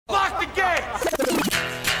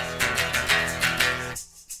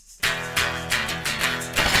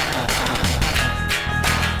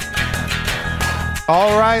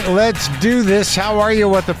All right, let's do this. How are you,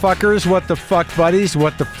 what the fuckers? What the fuck buddies?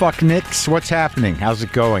 What the fuck nicks? What's happening? How's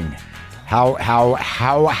it going? How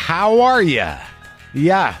are you?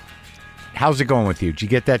 Yeah. How's it going with you? Did you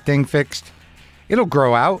get that thing fixed? It'll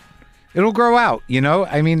grow out. It'll grow out, you know?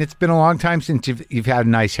 I mean, it's been a long time since you've had a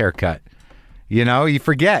nice haircut. You know, you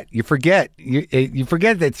forget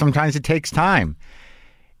that sometimes it takes time.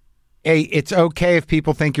 Hey, it's okay if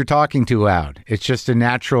people think you're talking too loud. It's just a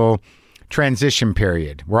natural transition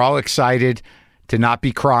period. We're all excited to not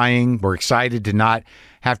be crying. We're excited to not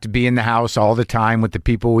have to be in the house all the time with the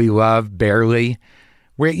people we love, barely.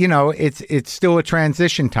 It's still a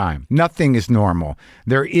transition time. Nothing is normal.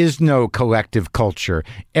 There is no collective culture.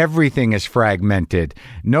 Everything is fragmented.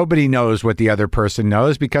 Nobody knows what the other person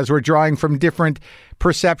knows because we're drawing from different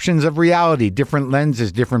perceptions of reality, different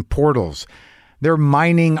lenses, different portals. They're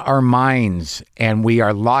mining our minds, and we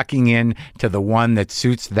are locking in to the one that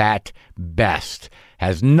suits that best.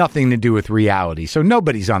 Has nothing to do with reality. So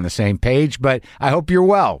nobody's on the same page, but I hope you're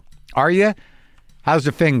well. Are you? How's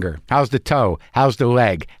the finger? How's the toe? How's the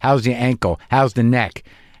leg? How's the ankle? How's the neck?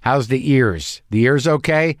 How's the ears? The ears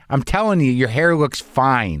okay? I'm telling you, your hair looks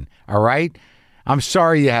fine, all right? I'm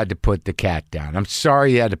sorry you had to put the cat down. I'm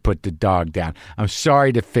sorry you had to put the dog down. I'm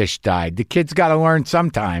sorry the fish died. The kid's got to learn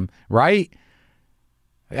sometime, right?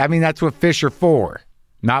 I mean, that's what fish are for,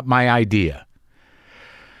 not my idea.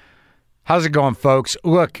 How's it going, folks?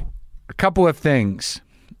 Look, a couple of things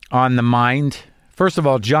on the mind. First of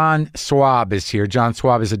all, John Swab is here. John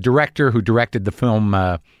Swab is a director who directed the film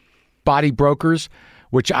Body Brokers,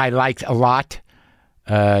 which I liked a lot.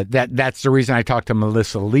 That's the reason I talked to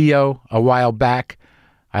Melissa Leo a while back.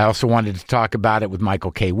 I also wanted to talk about it with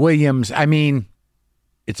Michael K. Williams. I mean,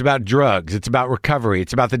 it's about drugs. It's about recovery.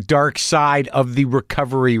 It's about the dark side of the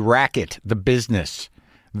recovery racket, the business,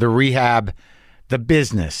 the rehab, the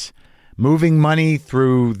business, moving money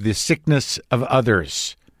through the sickness of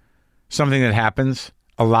others. Something that happens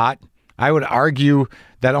a lot. I would argue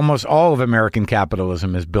that almost all of American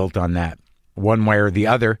capitalism is built on that, one way or the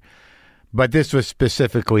other. But this was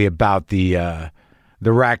specifically about the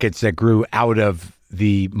rackets that grew out of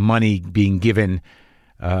the money being given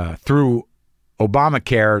through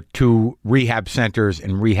Obamacare to rehab centers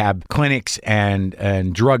and rehab clinics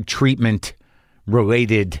and drug treatment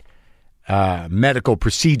related medical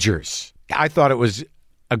procedures. I thought it was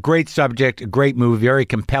a great subject, a great movie, very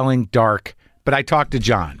compelling, dark. But I talked to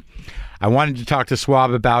John. I wanted to talk to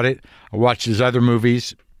Swab about it. I watched his other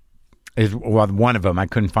movies. Well, one of them. I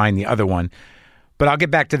couldn't find the other one. But I'll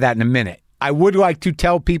get back to that in a minute. I would like to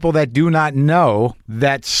tell people that do not know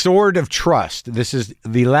that Sword of Trust, this is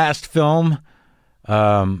the last film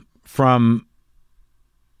from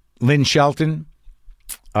Lynn Shelton,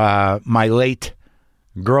 my late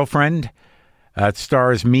girlfriend. It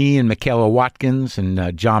stars me and Michaela Watkins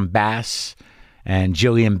and John Bass and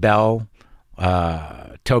Jillian Bell,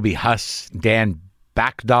 Toby Huss, Dan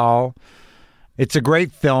Backdahl. It's a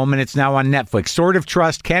great film, and it's now on Netflix. Sword of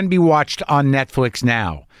Trust can be watched on Netflix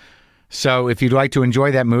now. So if you'd like to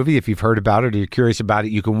enjoy that movie, if you've heard about it or you're curious about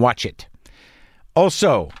it, you can watch it.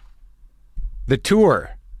 Also, the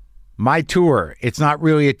tour, my tour, it's not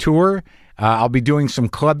really a tour. I'll be doing some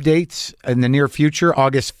club dates in the near future.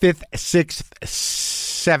 August 5th, 6th,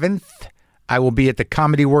 7th, I will be at the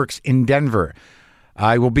Comedy Works in Denver.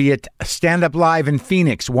 I will be at Stand Up Live in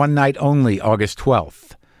Phoenix, one night only, August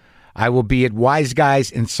 12th. I will be at Wise Guys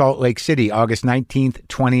in Salt Lake City, August 19th,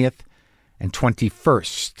 20th, and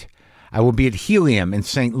 21st. I will be at Helium in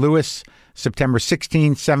St. Louis, September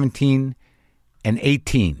 16, 17, and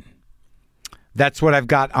 18. That's what I've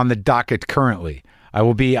got on the docket currently.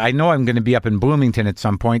 I know I'm going to be up in Bloomington at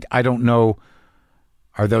some point. I don't know.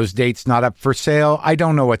 Are those dates not up for sale? I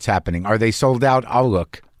don't know what's happening. Are they sold out? I'll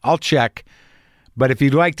look. I'll check. But if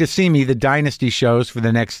you'd like to see me, the Dynasty shows for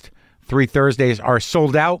the next 3 Thursdays are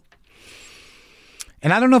sold out.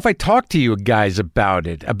 And I don't know if I talked to you guys about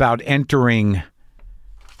it, about entering.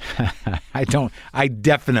 I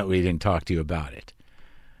definitely didn't talk to you about it.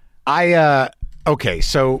 Okay,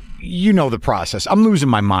 so you know the process. I'm losing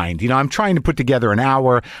my mind. I'm trying to put together an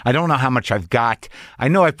hour. I don't know how much I've got. I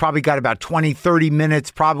know I've probably got about 20, 30 minutes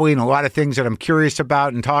probably, and a lot of things that I'm curious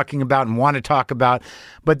about and talking about and want to talk about.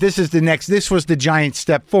 But this was the giant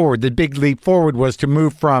step forward. The big leap forward was to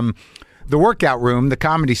move from the workout room, the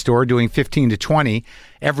Comedy Store, doing 15 to 20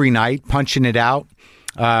 every night, punching it out,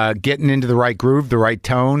 getting into the right groove, the right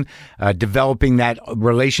tone, developing that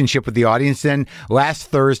relationship with the audience. Then last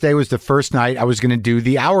Thursday was the first night I was going to do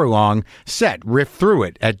the hour-long set, riff through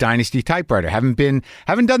it at Dynasty Typewriter. Haven't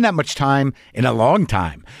done that much time in a long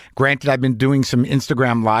time. Granted, I've been doing some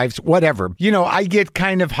Instagram lives, whatever. You know, I get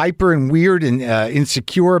kind of hyper and weird and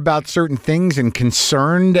insecure about certain things and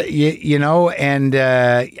concerned, you know, and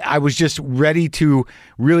I was just ready to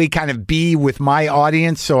really kind of be with my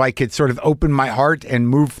audience so I could sort of open my heart and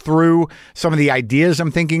move through some of the ideas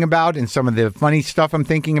I'm thinking about and some of the funny stuff I'm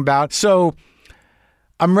thinking about. So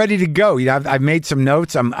I'm ready to go. You know, I've made some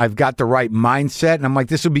notes. I've got the right mindset, and I'm like,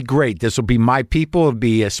 this will be great. This will be my people. It'll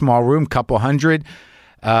be a small room, couple hundred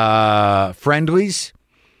friendlies,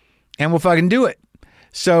 and we'll fucking do it.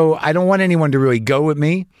 So I don't want anyone to really go with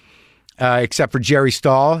me. Except for Jerry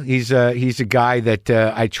Stahl. He's a guy that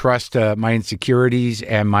I trust my insecurities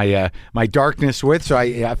and my darkness with, so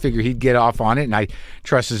I figure he'd get off on it, and I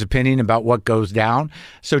trust his opinion about what goes down.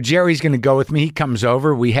 So Jerry's going to go with me. He comes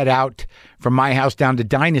over. We head out from my house down to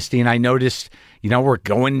Dynasty, and I noticed, you know, we're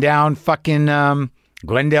going down fucking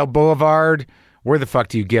Glendale Boulevard. Where the fuck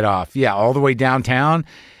do you get off? Yeah, all the way downtown,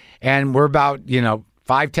 and we're about,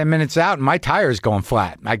 5-10 minutes out, and my tire is going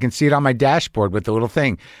flat. I can see it on my dashboard with the little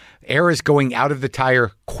thing. Air is going out of the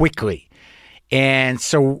tire quickly. And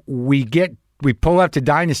so we pull up to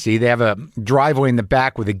Dynasty. They have a driveway in the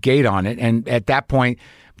back with a gate on it. And at that point,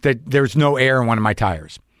 there's no air in one of my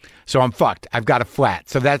tires. So I'm fucked. I've got a flat.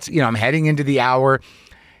 So that's, I'm heading into the hour,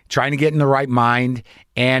 trying to get in the right mind,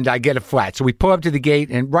 and I get a flat. So we pull up to the gate,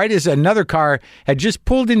 and right as another car had just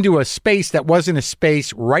pulled into a space that wasn't a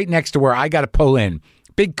space right next to where I got to pull in.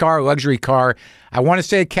 Big car, luxury car. I want to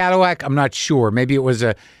say a Cadillac. I'm not sure. Maybe it was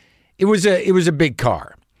a big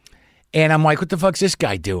car. And I'm like, what the fuck's this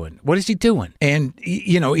guy doing? What is he doing? And,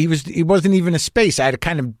 he wasn't even a space. I had to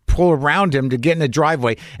kind of pull around him to get in the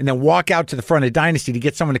driveway and then walk out to the front of Dynasty to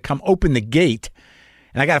get someone to come open the gate.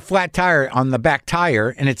 And I got a flat tire on the back tire,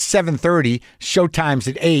 and it's 7:30, showtime's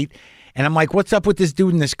at 8. And I'm like, what's up with this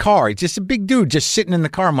dude in this car? He's just a big dude just sitting in the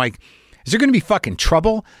car. I'm like, is there going to be fucking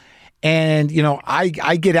trouble? And,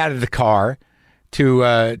 I get out of the car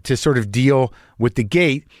to sort of deal with the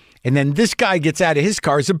gate. And then this guy gets out of his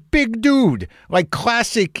car. He's a big dude, like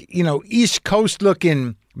classic, East Coast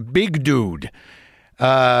looking big dude,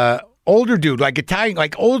 older dude, like Italian,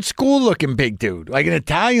 like old school looking big dude, like an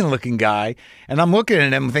Italian looking guy. And I'm looking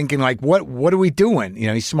at him thinking like, what are we doing?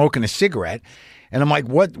 He's smoking a cigarette. And I'm like,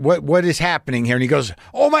 what is happening here? And he goes,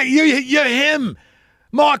 oh my, you're him.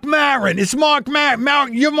 Marc Maron. It's Marc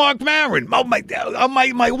Maron. You're Marc Maron. Oh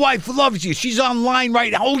my wife loves you. She's online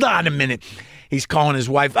right now. Hold on a minute. He's calling his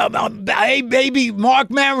wife. Hey, baby, Marc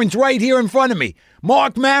Maron's right here in front of me.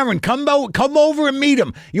 Marc Maron, come over and meet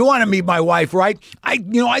him. You want to meet my wife, right? I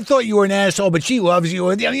thought you were an asshole, but she loves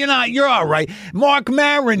you. You're not. You're all right. Marc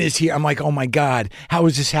Maron is here. I'm like, oh my God, how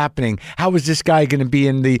is this happening? How is this guy going to be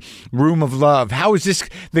in the room of love? How is this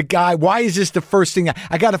the guy? Why is this the first thing?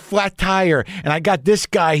 I got a flat tire, and I got this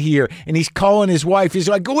guy here, and he's calling his wife. He's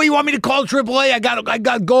like, oh, you want me to call AAA? I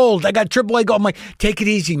got gold. I got AAA gold. I'm like, take it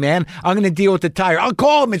easy, man. I'm going to deal with the tire. I'll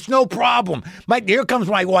call him. It's no problem. Here comes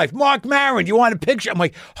my wife. Marc Maron, you want a picture? I'm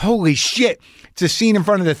like, holy shit. It's a scene in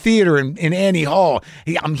front of the theater in Annie Hall.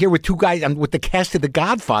 I'm here with two guys. I'm with the cast of The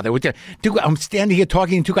Godfather. I'm standing here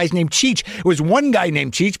talking to two guys named Cheech. It was one guy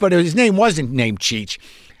named Cheech, but his name wasn't named Cheech.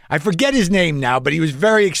 I forget his name now, but he was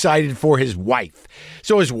very excited for his wife.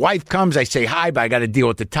 So his wife comes, I say hi, but I got to deal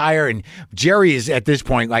with the tire. And Jerry is at this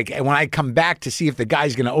point, like when I come back to see if the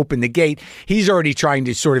guy's going to open the gate, he's already trying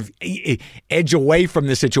to sort of edge away from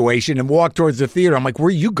the situation and walk towards the theater. I'm like, where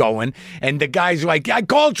are you going? And the guy's like, I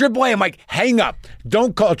called AAA. I'm like, hang up.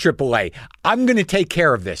 Don't call AAA. I'm going to take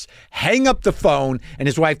care of this. Hang up the phone. And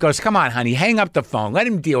his wife goes, come on, honey, hang up the phone. Let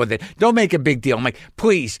him deal with it. Don't make a big deal. I'm like,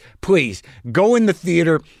 please, go in the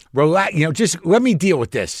theater. Relax, just let me deal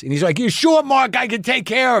with this. And he's like, you sure, Marc, I can take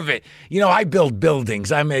care of it? I build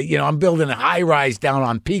buildings. I'm building a high rise down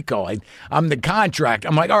on Pico. I'm the contract.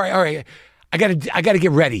 I'm like, all right. I gotta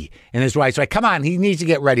get ready. And his wife's like, come on, he needs to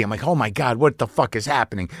get ready. I'm like, oh my God, what the fuck is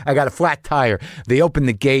happening? I got a flat tire. They open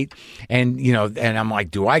the gate and I'm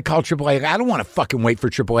like, do I call AAA? I don't want to fucking wait for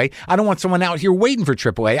AAA. I don't want someone out here waiting for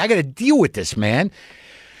AAA. I got to deal with this, man.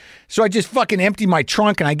 So I just fucking empty my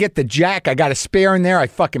trunk and I get the jack. I got a spare in there. I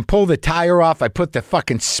fucking pull the tire off. I put the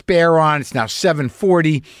fucking spare on. It's now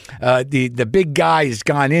 7:40. The big guy has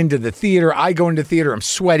gone into the theater. I go into the theater. I'm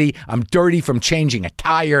sweaty. I'm dirty from changing a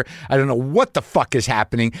tire. I don't know what the fuck is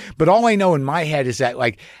happening. But all I know in my head is that,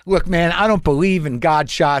 like, look, man, I don't believe in God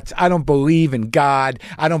shots. I don't believe in God.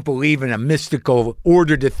 I don't believe in a mystical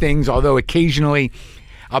order to things, although occasionally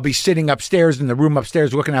I'll be sitting upstairs in the room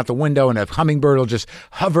upstairs looking out the window, and a hummingbird will just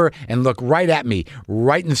hover and look right at me,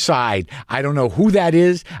 right inside. I don't know who that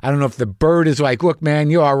is. I don't know if the bird is like, look, man,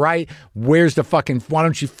 you all right? Where's the fucking, why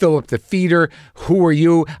don't you fill up the feeder? Who are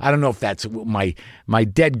you? I don't know if that's my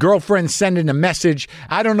dead girlfriend sending a message.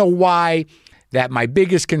 I don't know why. That my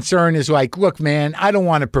biggest concern is like, look, man, I don't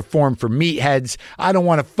want to perform for meatheads. I don't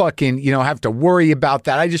want to fucking, have to worry about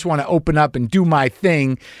that. I just want to open up and do my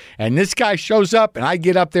thing. And this guy shows up and I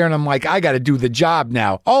get up there and I'm like, I got to do the job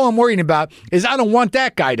now. All I'm worrying about is I don't want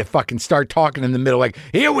that guy to fucking start talking in the middle like,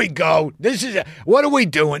 here we go. What are we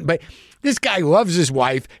doing? But this guy loves his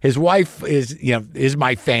wife. His wife is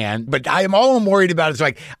my fan. But all I'm worried about is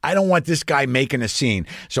like, I don't want this guy making a scene.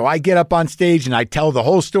 So I get up on stage and I tell the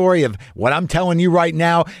whole story of what I'm telling you right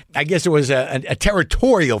now. I guess it was a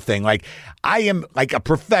territorial thing. Like, I am like a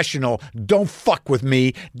professional. Don't fuck with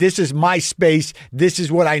me. This is my space. This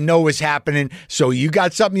is what I know is happening. So you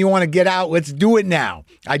got something you want to get out? Let's do it now.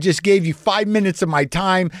 I just gave you 5 minutes of my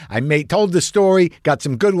time. I told the story, got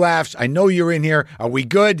some good laughs. I know you're in here. Are we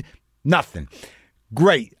good? Nothing.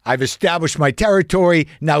 Great. I've established my territory.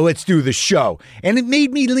 Now let's do the show. And it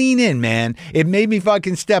made me lean in, man. It made me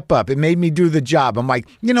fucking step up. It made me do the job. I'm like,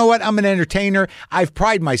 you know what? I'm an entertainer. I've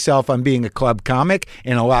prided myself on being a club comic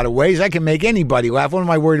in a lot of ways. I can make anybody laugh. What am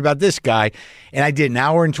I worried about this guy? And I did an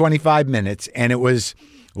hour and 25 minutes, and it was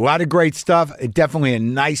a lot of great stuff. Definitely a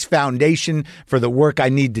nice foundation for the work I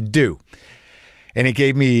need to do. And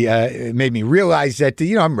it made me realize that,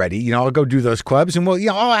 I'm ready. I'll go do those clubs and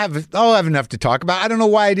I'll have enough to talk about. I don't know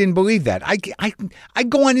why I didn't believe that. I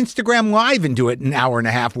go on Instagram Live and do it an hour and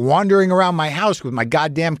a half, wandering around my house with my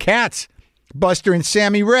goddamn cats, Buster and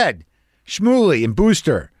Sammy Red, Shmuley and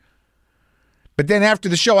Booster. But then after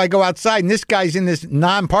the show, I go outside and this guy's in this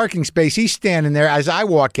non-parking space. He's standing there as I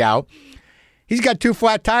walk out. He's got 2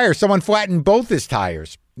 flat tires. Someone flattened both his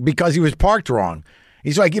tires because he was parked wrong.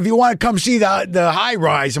 He's like, if you want to come see the high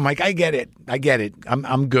rise, I'm like, I get it.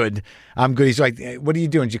 I'm good. He's like, hey, what are you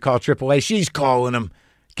doing? Did you call AAA? She's calling him.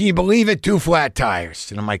 Can you believe it? 2 flat tires.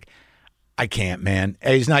 And I'm like, I can't, man.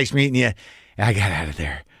 Hey, it's nice meeting you. And I got out of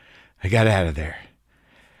there.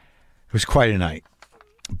 It was quite a night.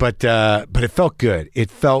 But it felt good.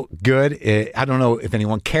 I don't know if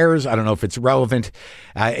anyone cares. I don't know if it's relevant.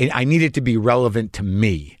 I need it to be relevant to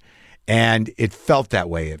me. And it felt that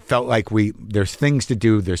way. It felt like there's things to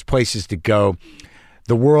do. There's places to go.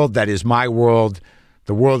 The world that is my world,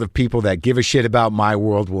 the world of people that give a shit about my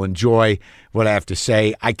world will enjoy what I have to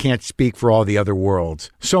say. I can't speak for all the other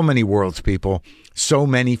worlds. So many worlds, people. So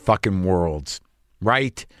many fucking worlds.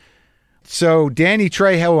 Right? So Danny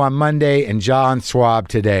Trejo on Monday and John Swab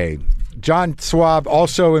today. John Swab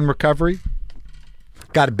also in recovery.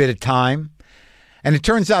 Got a bit of time. And it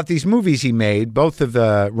turns out these movies he made, both of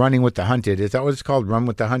Running with the Hunted, is that what it's called? Run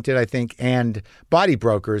with the Hunted, I think, and Body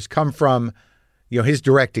Brokers come from, his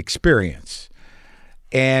direct experience.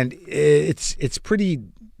 And it's pretty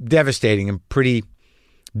devastating and pretty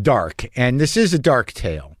dark. And this is a dark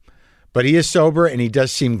tale. But he is sober and he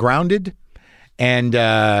does seem grounded. And,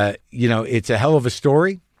 it's a hell of a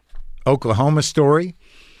story, Oklahoma story.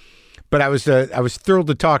 But I was thrilled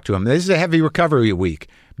to talk to him. This is a heavy recovery week.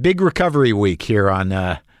 Big recovery week here on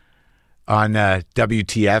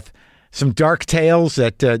WTF. Some dark tales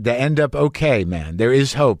that end up okay, man. There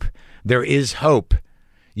is hope.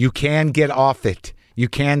 You can get off it. You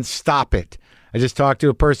can stop it. I just talked to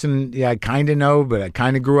a person I kind of know, but I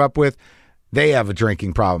kind of grew up with. They have a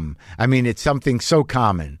drinking problem. I mean, it's something so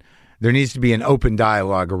common. There needs to be an open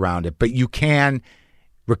dialogue around it. But you can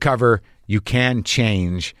recover. You can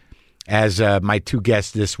change, as my 2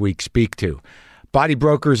 guests this week speak to. Body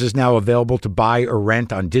Brokers is now available to buy or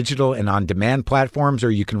rent on digital and on-demand platforms,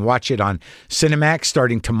 or you can watch it on Cinemax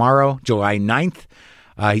starting tomorrow, July 9th.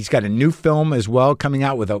 He's got a new film as well coming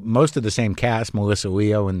out with most of the same cast, Melissa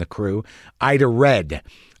Leo and the crew. Ida Red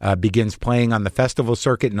begins playing on the festival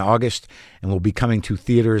circuit in August and will be coming to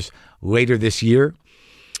theaters later this year.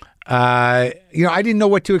 I didn't know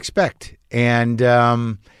what to expect, and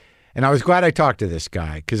I was glad I talked to this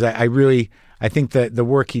guy because I think that the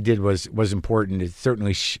work he did was important. It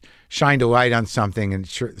certainly shined a light on something and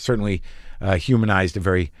certainly humanized a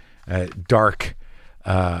very dark,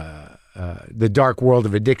 the dark world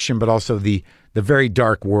of addiction, but also the very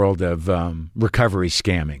dark world of recovery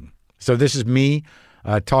scamming. So this is me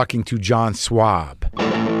talking to John Swab.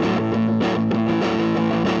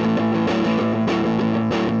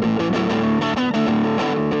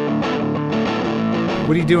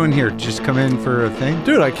 What are you doing here? Just come in for a thing?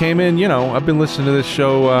 Dude, I came in, I've been listening to this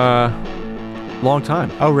show long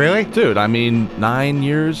time. Oh, really? Dude, I mean, 9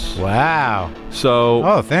 years. Wow. So.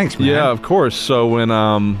 Oh, thanks, man. Yeah, of course. So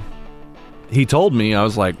when he told me, I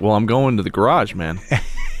was like, well, I'm going to the garage, man.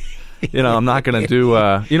 I'm not going to do,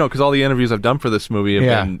 because all the interviews I've done for this movie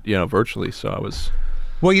have been, virtually. So I was.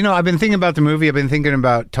 Well, I've been thinking about the movie. I've been thinking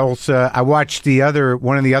about Tulsa. I watched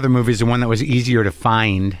one of the other movies, the one that was easier to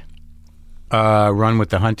find, Run with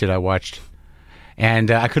the Hunted, I watched.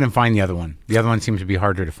 And I couldn't find the other one. The other one seems to be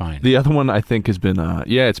harder to find. The other one, I think, has been,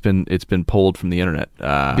 it's been pulled from the internet.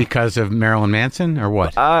 Because of Marilyn Manson, or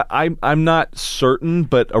what? I'm not certain,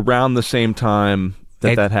 but around the same time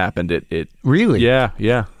that happened, it really,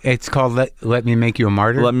 yeah. It's called Let Me Make You a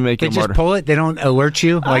Martyr. Let Me Make You a Martyr. They just pull it. They don't alert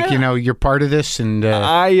you, you're part of this. And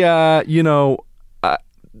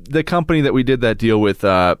the company that we did that deal with,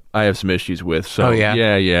 I have some issues with. So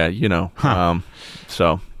Huh.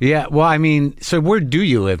 So yeah. Well, I mean, so where do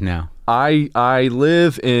you live now? I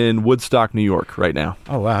live in Woodstock, New York, right now.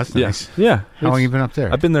 Oh wow, that's nice. Yeah. How long have you been up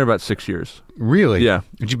there? I've been there about 6 years. Really? Yeah.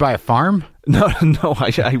 Did you buy a farm? No.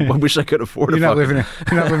 I wish I could afford. You're not living in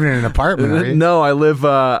an apartment, are you? No, I live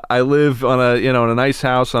on in a nice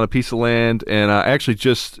house on a piece of land, and I actually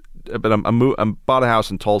I bought a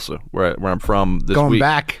house in Tulsa where I'm from this week.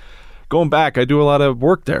 Going back, I do a lot of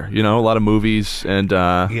work there. A lot of movies and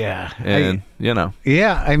Yeah.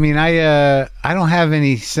 I mean, I don't have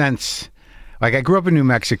any sense. Like, I grew up in New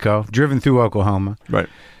Mexico, driven through Oklahoma. Right.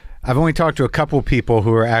 I've only talked to a couple people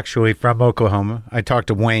who are actually from Oklahoma. I talked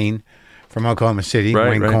to Wayne from Oklahoma City,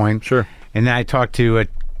 Wayne Coyne. Sure. And then I talked to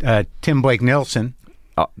Tim Blake Nelson.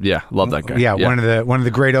 Oh, yeah, love that guy. Yeah, one of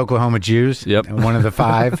the great Oklahoma Jews. Yep. One of the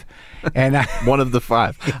five. And one of the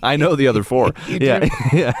five. I know the other four. Yeah.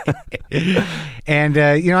 And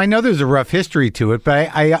I know there's a rough history to it,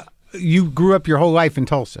 but you grew up your whole life in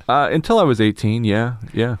Tulsa. Until I was 18, yeah.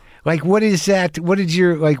 Like, what is that? What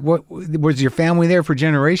was your family there for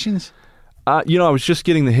generations? I was just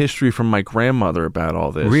getting the history from my grandmother about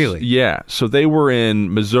all this. Really? Yeah. So they were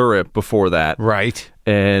in Missouri before that. Right.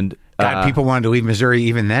 And God, people wanted to leave Missouri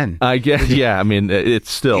even then. I guess, yeah. I mean, it's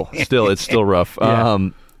still rough. Yeah.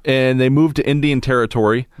 And they moved to Indian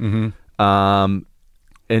Territory. Mm-hmm.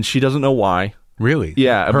 And she doesn't know why. Really?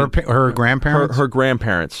 Yeah. Her grandparents? Her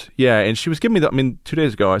grandparents. Yeah. And she was giving me 2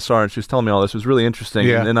 days ago, I saw her and she was telling me all this. It was really interesting.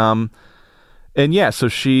 Yeah. And yeah, so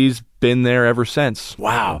she's been there ever since.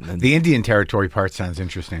 Wow. The Indian Territory part sounds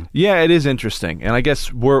interesting. Yeah, it is interesting. And I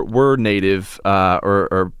guess we're native,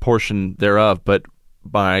 or portion thereof, but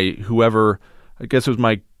by whoever, I guess it was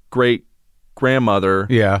my great grandmother,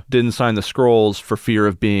 didn't sign the scrolls for fear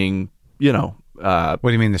of being, what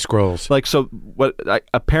do you mean the scrolls? Like, so what?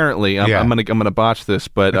 Apparently, I'm gonna botch this,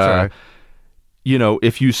 but right.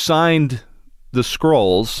 If you signed the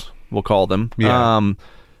scrolls, we'll call them,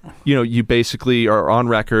 you basically are on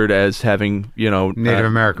record as having, Native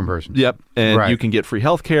American person. Yep, and right. you can get free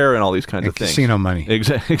health care and all these kinds of things. Casino money.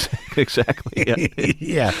 Exactly. Yeah.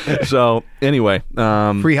 Yeah. So anyway,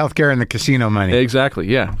 free health care and the casino money. Exactly.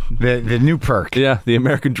 Yeah. The new perk. Yeah, the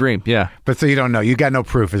American dream. Yeah. But so you don't know. You got no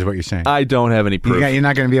proof, is what you're saying. I don't have any proof. You're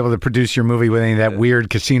not going to be able to produce your movie with any of that weird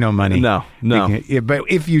casino money. No. But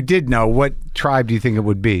if you did know, what tribe do you think it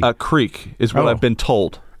would be? Creek is what I've been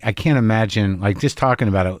told. I can't imagine, like, just talking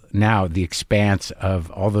about it now, the expanse of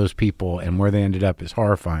all those people and where they ended up is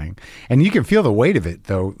horrifying. And you can feel the weight of it,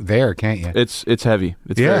 though, there, can't you? It's heavy.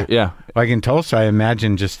 It's yeah. Like in Tulsa, I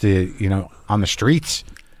imagine just on the streets.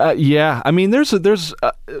 Yeah. I mean,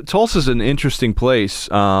 Tulsa's an interesting place,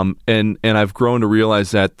 and I've grown to realize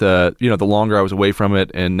that the longer I was away from it,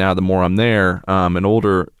 and now the more I'm there, and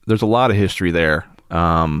older, there's a lot of history there.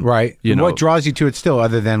 Right. What draws you to it still,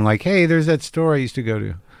 other than like, hey, there's that store I used to go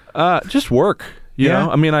to? Just work. You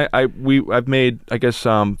know? I mean, I've made, I guess,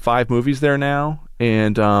 5 movies there now,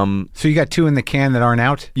 and so you got 2 in the can that aren't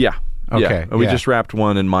out? Yeah. Okay. Yeah. We just wrapped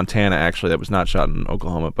one in Montana, actually, that was not shot in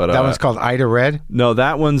Oklahoma. But that one's called Ida Red? No,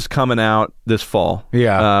 that one's coming out this fall.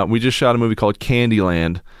 Yeah. We just shot a movie called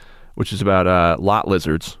Candyland, which is about lot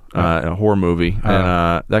lizards, a horror movie,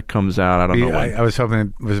 and that comes out, I don't know when. I was hoping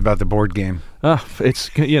it was about the board game.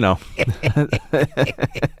 It's,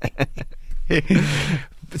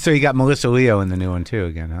 So you got Melissa Leo in the new one too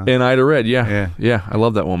again, huh? And Ida Red, yeah. I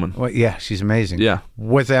love that woman. Well, yeah, she's amazing. Yeah.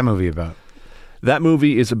 What's that movie about? That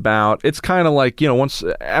movie is about, it's kind of like, once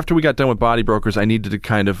after we got done with Body Brokers, I needed to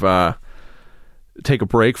kind of take a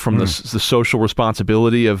break from the social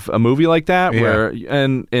responsibility of a movie like that, where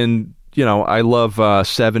and I love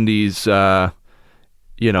 70s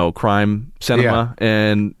crime cinema,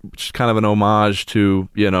 and just kind of an homage to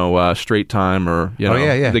Straight Time or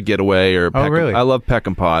The Getaway or really? I love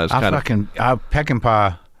Peckinpah.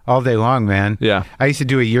 Peckinpah. all day long, man. Yeah. I used to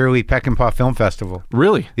do a yearly Peckinpah Film Festival.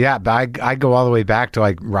 Really? Yeah, but I go all the way back to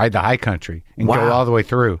like ride the high country and go all the way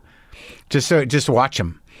through, just watch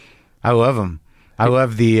them. I love them. I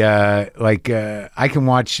love the I can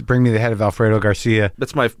watch Bring Me the Head of Alfredo Garcia.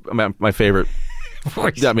 That's my favorite.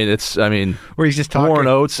 I mean, where he's just talking. Warren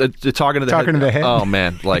Oates talking to the head. Oh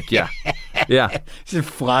man, like yeah. Just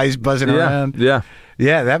flies buzzing around. Yeah,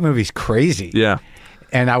 that movie's crazy. Yeah.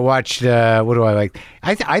 And I watched, what do I like?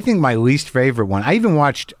 I think my least favorite one, I hadn't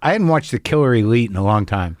watched The Killer Elite in a long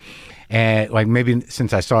time. And like maybe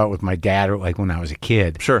since I saw it with my dad or like when I was a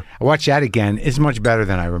kid. Sure. I watched that again. It's much better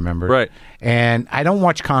than I remember. Right. And I don't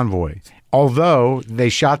watch Convoy. Although they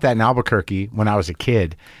shot that in Albuquerque when I was a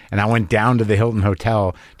kid. And I went down to the Hilton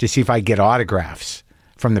Hotel to see if I could get autographs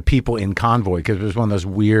from the people in Convoy because it was one of those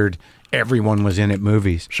weird everyone was in it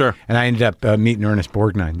movies. Sure. And I ended up meeting Ernest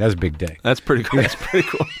Borgnine. That was a big day. That's pretty cool. That's pretty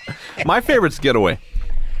cool. My favorite's Getaway.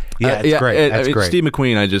 Yeah, it's great. That's great. Steve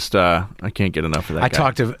McQueen, I can't get enough of that guy. I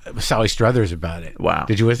talked to Sally Struthers about it. Wow.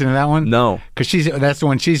 Did you listen to that one? No. Because that's the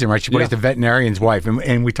one she's in, right? She plays the veterinarian's wife.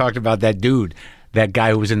 And we talked about that dude, that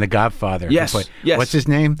guy who was in The Godfather. Yes. What's his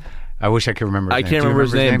name? I wish I could remember his name. I can't remember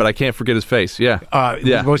his name, but I can't forget his face. Yeah.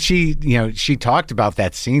 Well, she talked about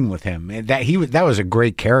that scene with him. And that was a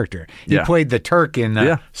great character. He played the Turk in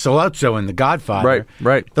Sollozzo in The Godfather.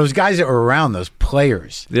 Right. Those guys that were around, those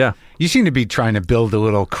players. Yeah. You seem to be trying to build a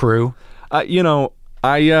little crew. I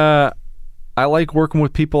like working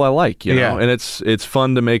with people I like, you know, and it's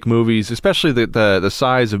fun to make movies, especially the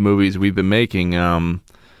size of movies we've been making.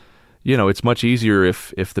 It's much easier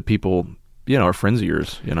if the people, are friends of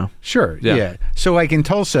yours, Sure. Yeah. So like in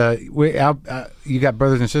Tulsa, you got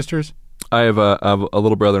brothers and sisters? I have a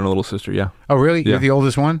little brother and a little sister. Yeah. Oh, really? Yeah. You're the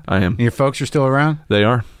oldest one? I am. And your folks are still around? They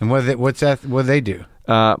are. And what do they do?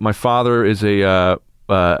 My father is a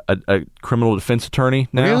criminal defense attorney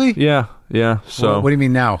now. Really? Yeah. So what do you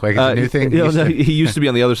mean now? Like it's a new thing? He used to be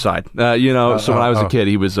on the other side. So when I was a kid,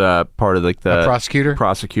 he was part of like the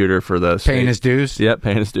prosecutor for the paying his dues. Yep,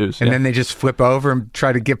 paying his dues. And then they just flip over and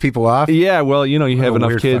try to get people off. Yeah, well, you have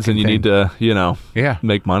enough kids and you need to,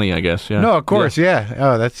 make money, I guess. Yeah. No, of course, yeah.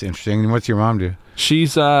 Oh, that's interesting. And what's your mom do?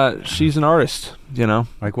 She's an artist.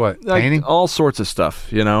 Like what? Like painting? All sorts of stuff.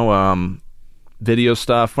 Video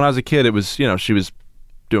stuff. When I was a kid, it was she was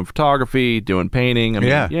doing photography, doing painting.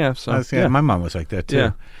 So my mom was like that too.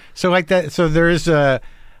 Yeah. So like that. So there is I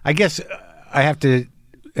guess I have to,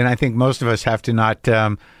 and I think most of us have to not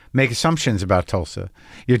make assumptions about Tulsa.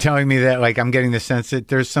 You're telling me that like I'm getting the sense that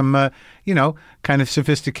there's some kind of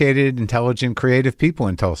sophisticated, intelligent, creative people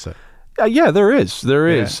in Tulsa. Yeah, there is,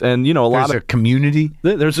 and there's a community.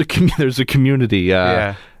 There's a community.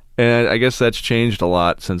 And I guess that's changed a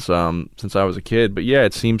lot since I was a kid. But yeah,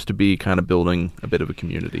 it seems to be kind of building a bit of a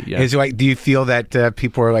community. Yeah. Is do you feel that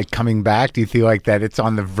people are like coming back? Do you feel like that it's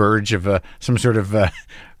on the verge of some sort of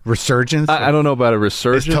resurgence? I don't know about a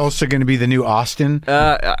resurgence. Is Tulsa going to be the new Austin?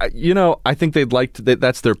 I think they'd like to.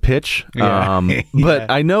 That's their pitch. Yeah.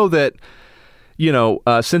 But I know that.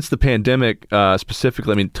 Since the pandemic,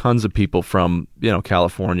 specifically, I mean, tons of people from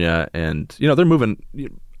California, and they're moving.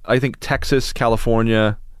 I think Texas,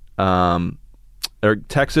 California. Or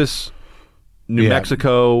Texas, New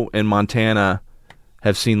Mexico, and Montana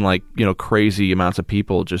have seen crazy amounts of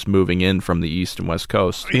people just moving in from the East and West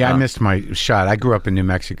Coast. Yeah, I missed my shot. I grew up in New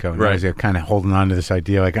Mexico, and I was kind of holding on to this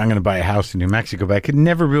idea, like I'm going to buy a house in New Mexico, but I could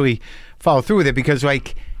never really follow through with it because,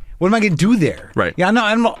 what am I going to do there? Right. Yeah, I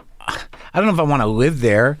don't know if I want to live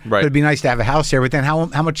there. Right. But it'd be nice to have a house there. But then, how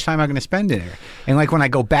much time am I going to spend in there? And when I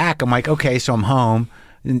go back, I'm like, okay, so I'm home.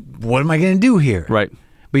 And what am I going to do here? Right.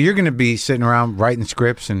 But you're going to be sitting around writing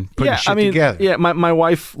scripts and putting shit together. Yeah, my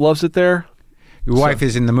wife loves it there. Your wife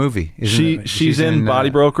is in the movie. She's in Body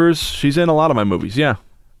Brokers. She's in a lot of my movies, yeah.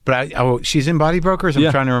 But she's in Body Brokers? I'm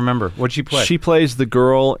trying to remember. What'd she play? She plays the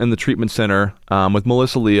girl in the treatment center with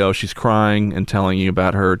Melissa Leo. She's crying and telling you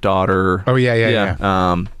about her daughter. Oh,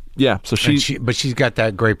 yeah. So but she's got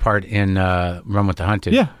that great part in Run with the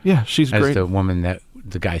Hunted. Yeah, she's great. As the woman that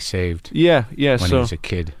the guy saved. Yeah. When he was a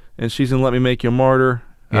kid. And she's in Let Me Make You a Martyr.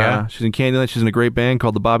 Yeah, she's in Candyland. She's in a great band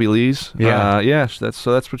called the Bobby Lees. Yeah, that's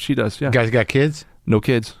what she does. Yeah, you guys got kids? No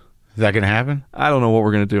kids. Is that going to happen? I don't know what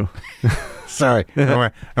we're going to do. Sorry, I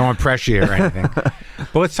don't want to pressure you or anything.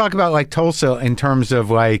 But let's talk about Tulsa in terms of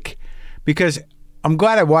because I'm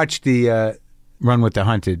glad I watched the Run with the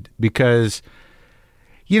Hunted because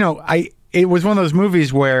it was one of those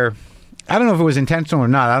movies where I don't know if it was intentional or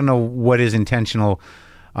not. I don't know what is intentional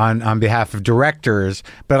on behalf of directors,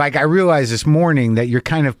 but I realized this morning that you're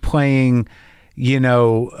kind of playing,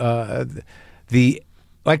 because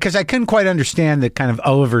I couldn't quite understand the kind of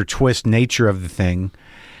Oliver Twist nature of the thing,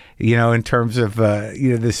 in terms of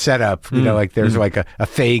the setup. Like there's like a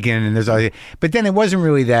Fagin and there's all. But then it wasn't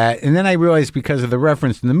really that. And then I realized because of the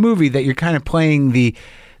reference in the movie that you're kind of playing the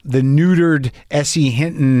neutered S.E.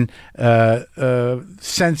 Hinton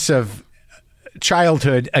sense of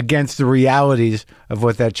childhood against the realities of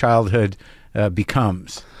what that childhood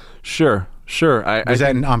becomes. Sure. Was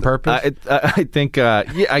that on purpose? I think, yeah,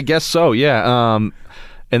 I guess so. Yeah.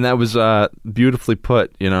 And that was beautifully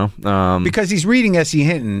put, because he's reading S.E.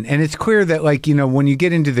 Hinton, and it's clear that, like, when you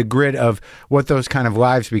get into the grit of what those kind of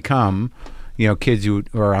lives become, kids who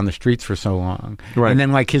are on the streets for so long. Right. And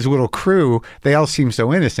then, like, his little crew, they all seem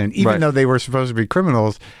so innocent, even though they were supposed to be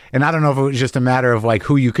criminals. And I don't know if it was just a matter of, like,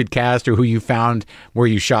 who you could cast or who you found where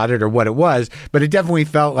you shot it or what it was, but it definitely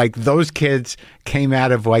felt like those kids came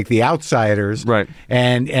out of, like, The Outsiders. Right.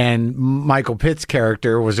 And Michael Pitt's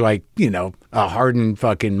character was, like, a hardened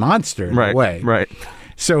fucking monster in a way. Right.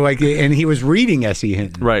 So, like, and he was reading S.E.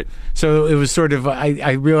 Hinton. Right. So it was sort of,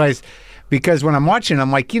 I realized... Because when I'm watching, I'm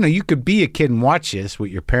like, you could be a kid and watch this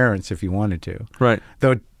with your parents if you wanted to. Right.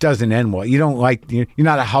 Though it doesn't end well. You're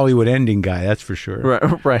not a Hollywood ending guy, that's for sure.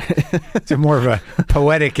 Right. It's more of a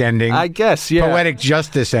poetic ending. I guess, yeah. Poetic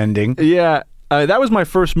justice ending. Yeah. That was my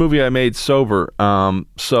first movie I made sober.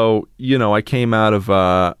 So, I came out of,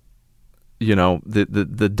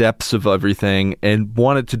 the depths of everything and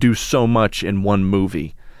wanted to do so much in one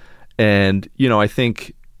movie. And, I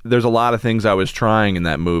think... there's a lot of things I was trying in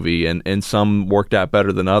that movie, and some worked out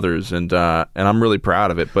better than others, and I'm really proud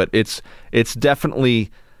of it. But it's definitely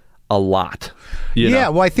a lot. Yeah,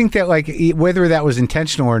 well, I think that, like, whether that was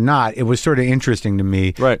intentional or not, it was sort of interesting to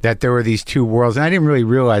me that there were these two worlds, and I didn't really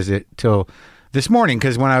realize it till this morning,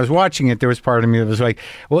 because when I was watching it, there was part of me that was like,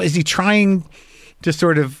 well, is he trying to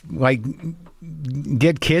sort of, like,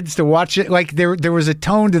 get kids to watch it? Like, there was a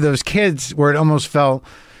tone to those kids where it almost felt...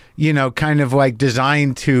 kind of like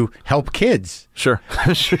designed to help kids. Sure.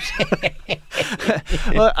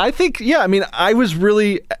 Well, I think, I was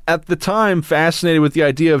really, at the time, fascinated with the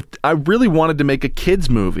idea of, I really wanted to make a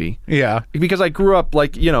kids movie. Yeah. Because I grew up,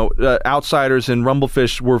 like, Outsiders and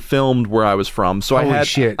Rumblefish were filmed where I was from. So Holy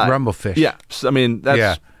shit, Rumblefish. Yeah. So,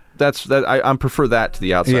 I prefer that to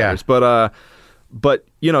the Outsiders. Yeah. But,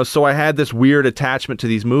 so I had this weird attachment to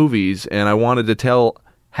these movies, and I wanted to tell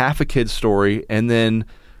half a kid's story, and then...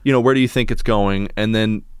 where do you think it's going? And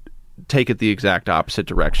then take it the exact opposite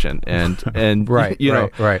direction and right.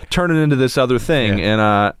 turn it into this other thing.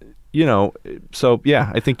 Yeah. And, so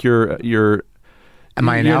yeah, I think your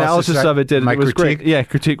analysis of it was critique? Great. Yeah.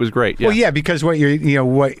 Critique was great. Yeah. Well, yeah, because what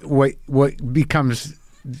what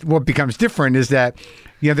becomes different is that,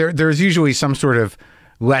 there's usually some sort of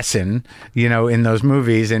lesson, in those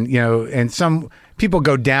movies, and, and some people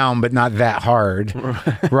go down, but not that hard,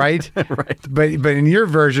 right? Right. But in your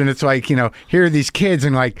version, it's like, here are these kids,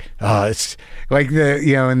 and like, it's like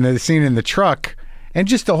in the scene in the truck, and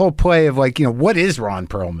just the whole play of like, what is Ron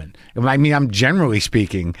Perlman? I mean, I'm generally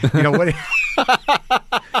speaking, what.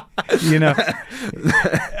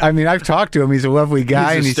 I mean, I've talked to him. He's a lovely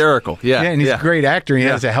guy. He's hysterical. And he's a great actor. And he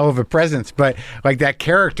has a hell of a presence. But like that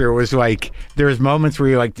character was like, there's moments where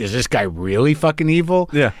you're like, is this guy really fucking evil?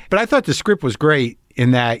 Yeah. But I thought the script was great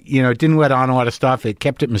in that, it didn't let on a lot of stuff. It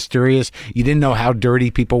kept it mysterious. You didn't know how dirty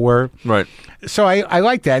people were. Right. So I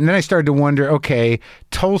like that. And then I started to wonder, okay,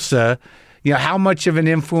 Tulsa, how much of an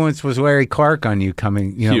influence was Larry Clark on you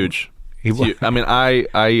coming? Huge. I mean,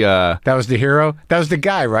 that was the hero. That was the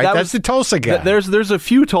guy, right? That's the Tulsa guy. There's a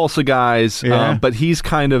few Tulsa guys, but he's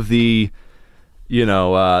kind of the,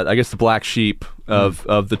 I guess the black sheep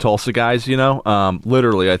of the Tulsa guys.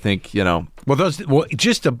 Literally, I think. Well,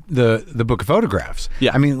 just the book of photographs.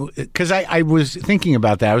 Yeah. I mean, because I was thinking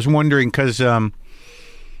about that. I was wondering because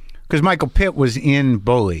Michael Pitt was in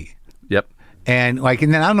Bully. Yep. And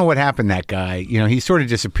then I don't know what happened to that guy. He sort of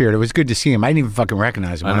disappeared. It was good to see him. I didn't even fucking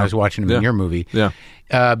recognize him when I was watching him in your movie. Yeah.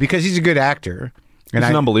 Because he's a good actor. And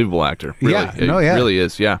he's an unbelievable actor. Really. Yeah. He really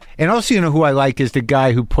is. Yeah. And also, who I like is the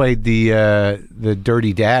guy who played the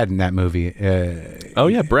dirty dad in that movie.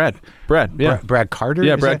 Brad. Yeah. Brad Carter.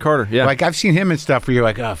 Yeah, Brad Carter. Yeah. Like I've seen him in stuff where you're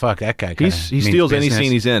like, oh fuck, that guy. He steals any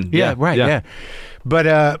scene he's in. Yeah. Right. Yeah. But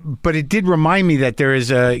it did remind me that there is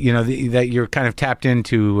that you're kind of tapped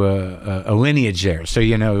into a lineage there.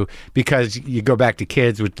 So because you go back to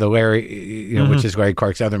Kids with the Larry, which is Larry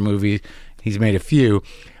Clark's other movie. He's made a few,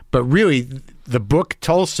 but really the book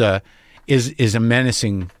Tulsa is a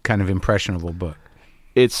menacing kind of impressionable book.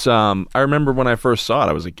 It's I remember when I first saw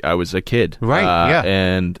it, I was a kid, right?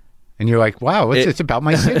 And And you're like, wow, it's about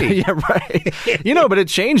my city. Yeah, right. But it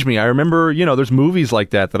changed me. I remember, there's movies like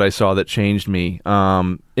that I saw that changed me.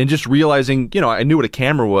 And just realizing, I knew what a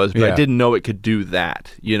camera was, but I didn't know it could do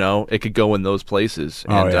that. It could go in those places.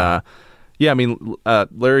 And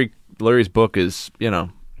Larry's book is,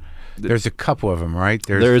 There's a couple of them, right?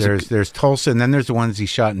 There's Tulsa, and then there's the ones he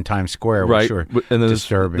shot in Times Square, which right? were And then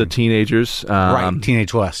disturbing. The teenagers, right?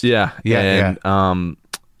 Teenage West. Yeah.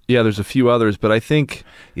 There's a few others, but I think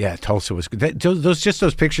Tulsa was good.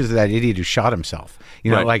 Those pictures of that idiot who shot himself,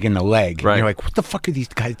 like in the leg. Right. And you're like, what the fuck are these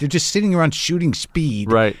guys? They're just sitting around shooting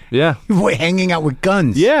speed. Right. Yeah. Hanging out with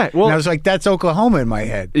guns. Yeah. Well, and I was like, that's Oklahoma in my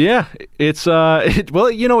head. Yeah. It's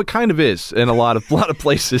it kind of is in a lot of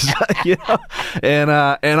places, and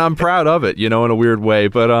I'm proud of it, in a weird way,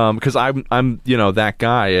 but because I'm that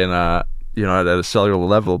guy, and at a cellular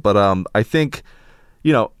level, but I think.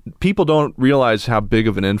 People don't realize how big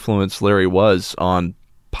of an influence Larry was on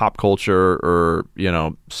pop culture or,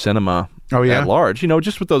 cinema at large.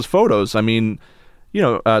 Just with those photos. I mean,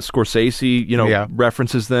 Scorsese,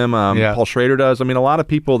 references them. Paul Schrader does. I mean, a lot of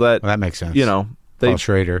people that... Well, that makes sense. Paul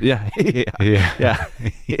Schrader. Yeah. Yeah.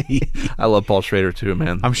 I love Paul Schrader too,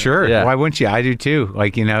 man. I'm sure. Yeah. Why wouldn't you? I do too.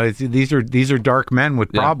 Like, these are dark men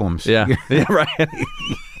with problems. Yeah. Yeah, right.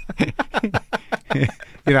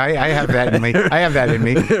 I have that in me.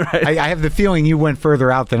 Right. I have the feeling you went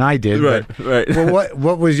further out than I did. Right, but, right. Well,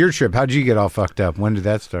 what was your trip? How did you get all fucked up? When did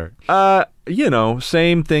that start?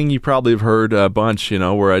 Same thing you probably have heard a bunch,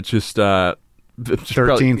 where I just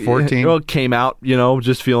 13, 14? Well, came out,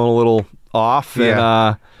 just feeling a little off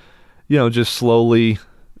and, just slowly,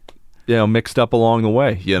 mixed up along the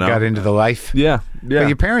way, Got into the life? Yeah. But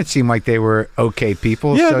your parents seem like they were okay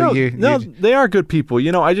people. Yeah, so they are good people.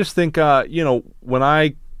 I just think, when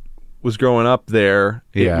I was growing up there,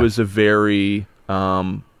 it was a very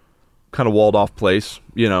kind of walled off place,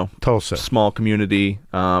 Tulsa. Small community,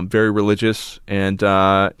 very religious. And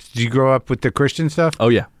did you grow up with the Christian stuff? Oh,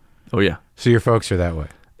 yeah. So your folks are that way?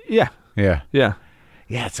 Yeah.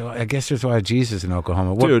 Yeah, so I guess there's a lot of Jesus in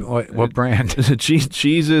Oklahoma. Dude, what brand?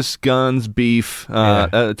 Jesus, guns, beef,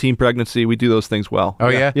 teen pregnancy. We do those things well. Oh,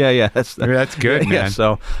 yeah? Yeah. That's good, man. Yeah,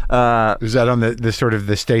 so... is that on the sort of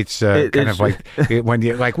the states kind of like... when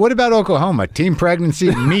you like, what about Oklahoma? Teen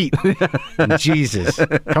pregnancy, meat. Jesus.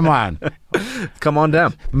 Come on. Come on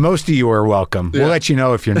down. Most of you are welcome. We'll let you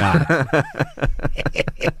know if you're not.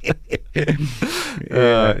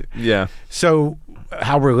 Yeah. So,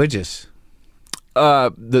 how religious?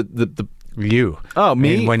 You. Oh,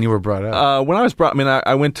 me? I mean, when you were brought up? When I was brought...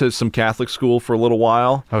 I went to some Catholic school for a little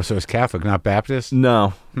while. Oh, so it's Catholic, not Baptist?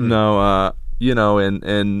 No. And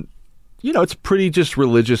it's a pretty just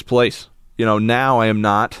religious place. Now I am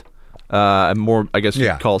not. I'm more, I guess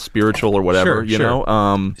you'd call spiritual or whatever,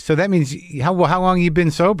 Sure. So that means, how long have you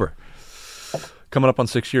been sober? Coming up on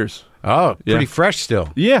 6 years. Oh, pretty fresh still.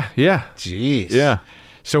 Yeah. Jeez. Yeah.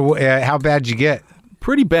 So how bad did you get?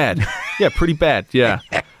 Pretty bad. Yeah, pretty bad. Yeah.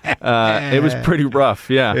 It was pretty rough.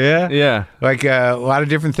 Yeah. Yeah? Yeah. Like a lot of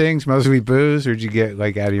different things, mostly booze, or did you get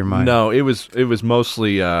like out of your mind? No, it was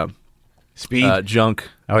mostly speed, junk.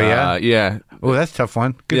 Oh, yeah? Yeah. Oh, that's a tough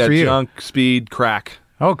one. Good for you. Junk, speed, crack.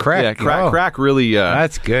 Oh, crack. Yeah, crack really...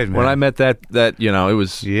 that's good, man. When I met that it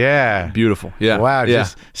was beautiful. Yeah. Wow,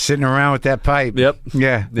 just sitting around with that pipe. Yep.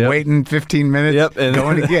 Yeah, yep. Waiting 15 minutes, and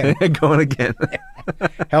going again. Going again.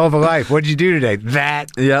 Hell of a life. What'd you do today?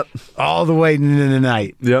 That. Yep. All the way into the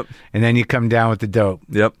night. Yep. And then you come down with the dope.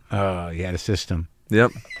 Yep. Oh, you had a system.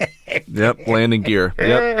 Yep. Yep. Landing gear.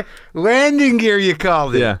 Yep. Landing gear, you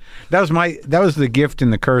called it. Yeah. That was the gift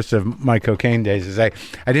and the curse of my cocaine days. Is I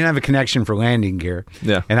didn't have a connection for landing gear.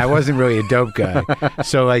 Yeah. And I wasn't really a dope guy.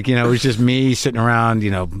 So it was just me sitting around,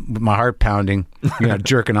 with my heart pounding,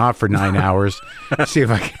 jerking off for 9 hours, see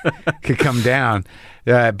if I could come down.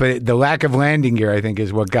 But the lack of landing gear, I think,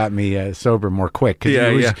 is what got me sober more quick.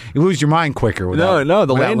 Because you lose your mind quicker without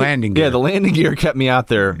landing gear. Yeah, the landing gear kept me out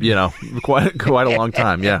there, quite a long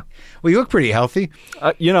time. Yeah. Well, you look pretty healthy.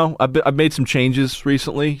 I've made some changes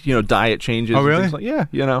recently. Diet changes. Oh, really? And things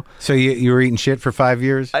yeah. So you were eating shit for 5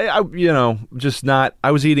 years? Just not. I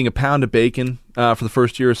was eating a pound of bacon for the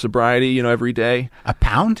first year of sobriety. Every day. A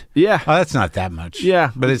pound? Yeah. Oh, that's not that much.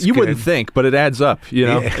 Yeah, but it's you good. wouldn't think, but it adds up.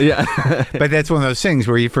 Yeah. But that's one of those things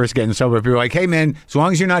where you first getting sober, people are like, "Hey, man, as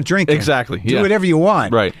long as you're not drinking, exactly, do whatever you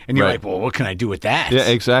want." Right. And you're like, "Well, what can I do with that?" Yeah,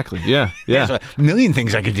 exactly. Yeah. There's a million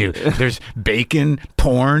things I could do. There's bacon,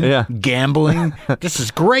 porn, gambling. This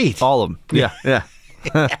is great. All of them. Yeah.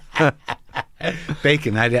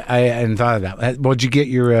 Bacon. I hadn't thought of that. What'd you get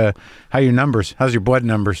your numbers? How's your blood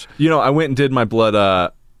numbers? I went and did my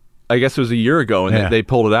blood I guess it was a year ago, and they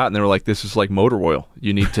pulled it out, and they were like, "This is like motor oil.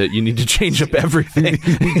 You need to change up everything.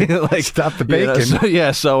 Like stop the bacon."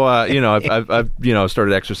 So I've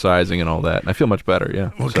started exercising and all that, and I feel much better.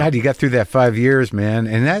 Yeah. Well, God, you got through that 5 years, man,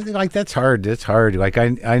 and that's hard. It's hard. Like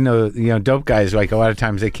I know, dope guys, like a lot of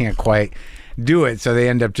times they can't quite do it, so they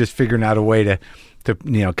end up just figuring out a way to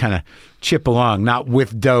kind of chip along, not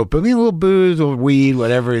with dope, but a little booze, a little weed,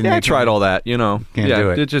 whatever. Yeah, I tried all that, Can't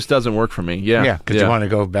do it. It just doesn't work for me. Yeah. Because you want to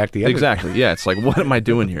go back the other. Exactly. Yeah, it's like, what am I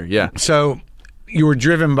doing here? Yeah. So you were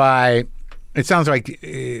driven by, it sounds like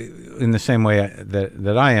in the same way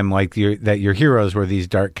that I am, like that your heroes were these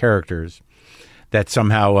dark characters that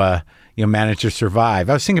somehow managed to survive.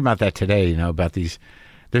 I was thinking about that today, about these,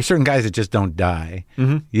 there's certain guys that just don't die,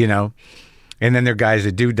 and then there are guys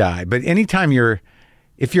that do die. But anytime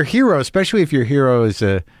if your hero, especially if your hero is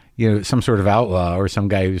some sort of outlaw or some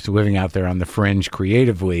guy who's living out there on the fringe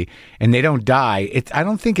creatively, and they don't die, I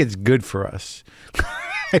don't think it's good for us.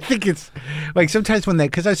 I think it's like sometimes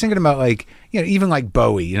because I was thinking about even like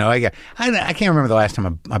Bowie, I can't remember the last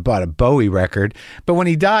time I bought a Bowie record, but when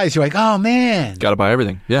he dies, you're like, oh man, got to buy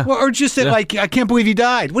everything. Yeah. Well, or just that I can't believe he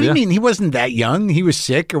died. What do you mean? He wasn't that young. He was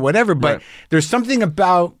sick or whatever, but there's something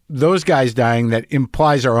about those guys dying that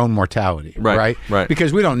implies our own mortality. Right.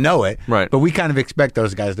 Because we don't know it. Right. But we kind of expect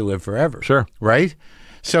those guys to live forever. Sure. Right.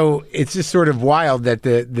 So it's just sort of wild that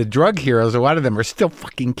the drug heroes, a lot of them are still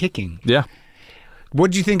fucking kicking. Yeah.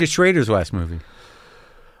 What did you think of Schrader's last movie?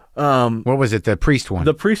 What was it? The Priest one.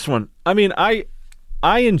 The Priest one. I mean, I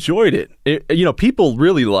enjoyed it. People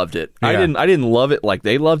really loved it. Yeah. I didn't love it like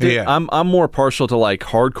they loved it. Yeah. I'm more partial to like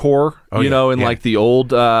hardcore. Like the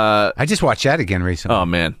old. I just watched that again recently. Oh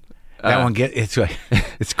man, that one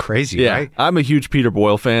it's crazy. Yeah, right? I'm a huge Peter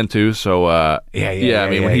Boyle fan too. So I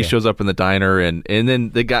mean, when he shows up in the diner and then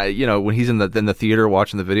the guy, when he's in the theater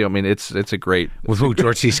watching the video, I mean, it's a great with who,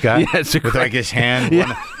 George C. Scott. Yeah, it's with like his hand,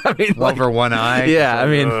 over one eye. Yeah, I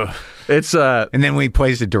mean, it's and then when he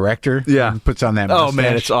plays the director, and puts on that mustache. Oh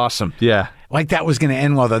man, it's awesome. Yeah, like that was going to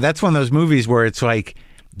end well though. That's one of those movies where it's like,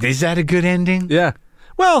 is that a good ending? Yeah.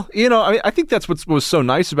 Well, I think that's what was so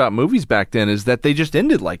nice about movies back then is that they just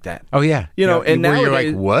ended like that. Oh yeah, and now you're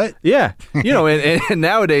like, what? Yeah, and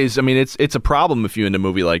nowadays, I mean, it's a problem if you end a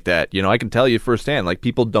movie like that. I can tell you firsthand, like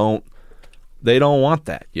people don't want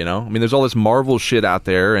that. I mean, there's all this Marvel shit out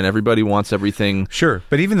there, and everybody wants everything. Sure,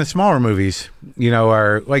 but even the smaller movies,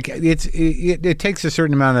 are like it takes a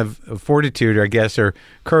certain amount of fortitude, I guess, or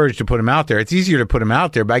courage to put them out there. It's easier to put them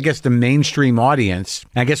out there, but I guess the mainstream audience,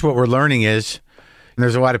 I guess what we're learning is.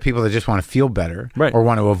 There's a lot of people that just want to feel better or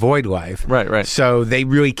want to avoid life. Right. So they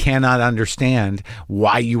really cannot understand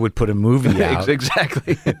why you would put a movie out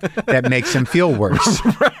exactly that makes them feel worse.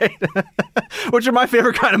 Right. Which are my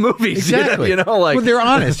favorite kind of movies. Exactly. Well, they're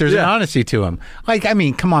honest. There's an honesty to them. Like, I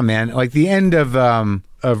mean, come on, man. Like the end of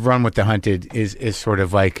Run with the Hunted is sort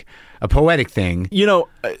of like a poetic thing.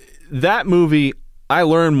 That movie, I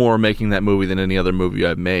learned more making that movie than any other movie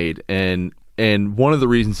I've made. And one of the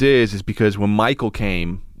reasons is because when Michael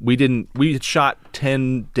came, we had shot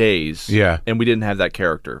 10 days. Yeah. And we didn't have that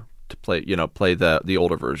character to play the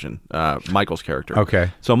older version, Michael's character.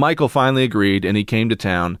 Okay. So Michael finally agreed and he came to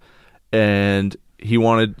town and he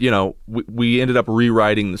wanted, we ended up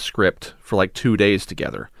rewriting the script for like 2 days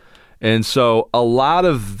together. And so a lot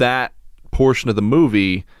of that portion of the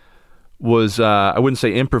movie was, I wouldn't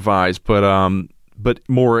say improvised, but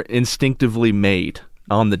more instinctively made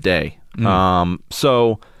on the day.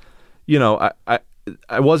 So,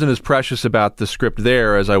 I wasn't as precious about the script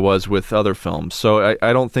there as I was with other films. So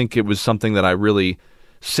I don't think it was something that I really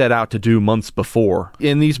set out to do months before.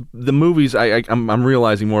 In the movies, I'm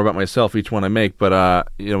realizing more about myself each one I make.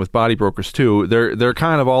 But with Body Brokers too, they're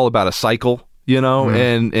kind of all about a cycle,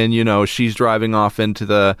 and she's driving off into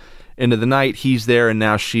the night. He's there, and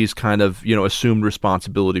now she's kind of assumed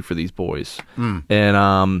responsibility for these boys,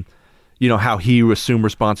 and how he assumed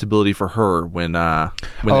responsibility for her when I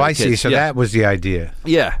see. So that was the idea.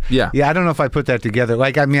 Yeah. I don't know if I put that together.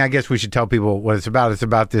 Like, I mean, I guess we should tell people what it's about. It's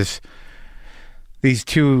about these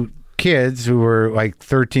two kids who were like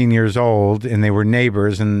 13 years old, and they were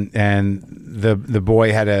neighbors, and the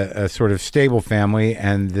boy had a sort of stable family,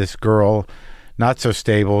 and this girl not so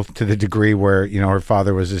stable to the degree where her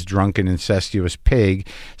father was this drunken, incestuous pig.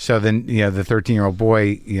 So then the 13-year-old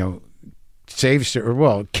boy saves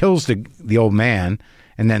her, kills the old man,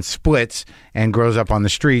 and then splits and grows up on the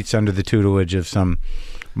streets under the tutelage of some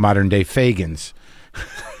modern day Fagans.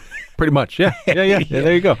 Pretty much, yeah.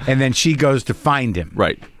 There you go. And then she goes to find him.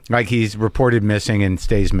 Right. Like he's reported missing and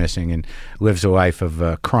stays missing and lives a life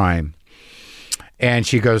of crime. And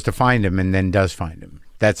she goes to find him and then does find him.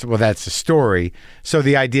 That's the story. So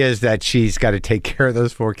the idea is that she's got to take care of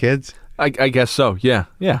those 4 kids? I guess so. Yeah.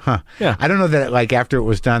 Huh. Yeah. I don't know that, like, after it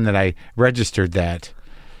was done that I registered that.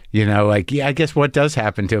 You know, like, I guess what does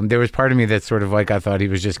happen to him? There was part of me that sort of like, I thought he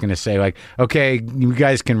was just going to say, like, okay, you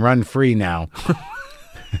guys can run free now.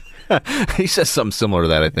 He says something similar to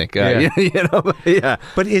that, I think. Yeah. Yeah.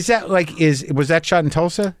 But is that like, was that shot in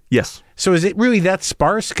Tulsa? Yes. So is it really that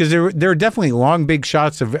sparse? Because there are definitely long, big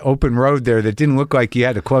shots of open road there that didn't look like you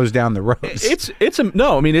had to close down the roads. It's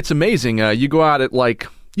amazing. You go out at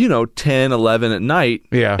 10, 11 at night,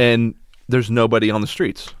 and there's nobody on the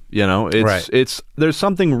streets. There's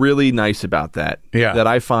something really nice about that. Yeah. That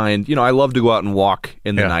I find. I love to go out and walk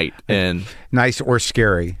in the night, and nice or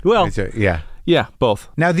scary. Well, yeah. Yeah, both.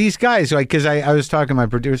 Now these guys, like, because I was talking to my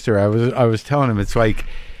producer, I was telling him, it's like,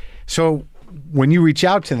 so when you reach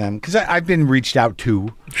out to them, because I've been reached out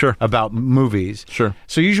to about movies. Sure.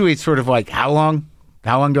 So usually it's sort of like, how long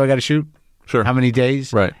do I got to shoot? Sure. How many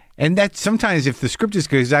days? Right. And that sometimes if the script is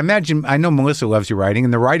good, because I know Melissa loves your writing,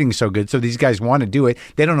 and the writing's so good, so these guys want to do it.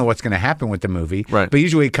 They don't know what's going to happen with the movie. Right. But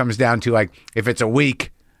usually it comes down to, like, if it's a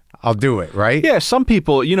week, I'll do it, right? Yeah, some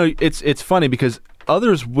people, it's funny because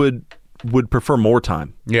others would prefer more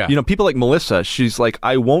time. Yeah. People like Melissa, she's like,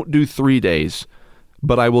 I won't do 3 days,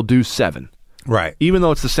 but I will do 7. Right. Even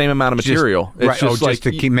though it's the same amount of material. Right. Just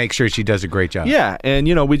to make sure she does a great job. Yeah. And,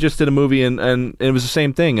 we just did a movie and it was the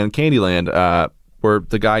same thing in Candyland, where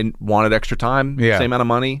the guy wanted extra time, same amount of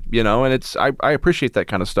money, and it's, I appreciate that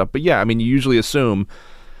kind of stuff. But yeah, I mean, you usually assume,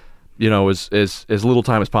 as little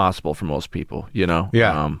time as possible for most people,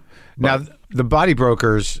 Yeah. Now, The Body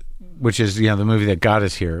Brokers, which is, the movie that got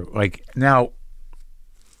us here, like, now,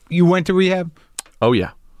 you went to rehab? Oh,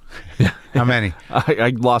 yeah. How many?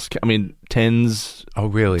 I lost, tens. Oh,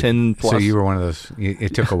 really? 10 plus. So you were one of those,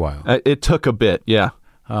 it took a while. It took a bit, yeah.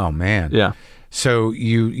 Oh, man. Yeah. So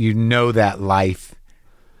you know that life,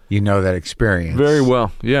 you know that experience. Very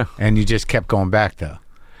well, yeah. And you just kept going back, though.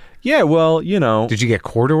 Yeah, well, Did you get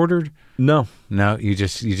court ordered? No. No, you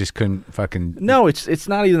just couldn't fucking... No, it's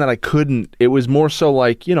not even that I couldn't. It was more so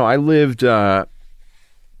like, I lived,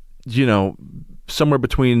 somewhere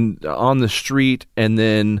between on the street and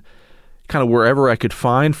then kind of wherever I could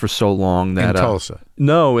find for so long that... In Tulsa?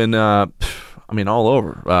 No, all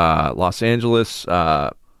over. Los Angeles,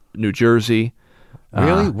 New Jersey.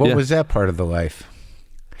 Really? What was that part of the life?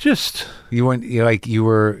 Just... You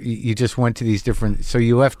just went to these different... So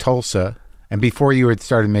you left Tulsa, and before you had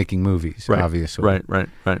started making movies, obviously. Right.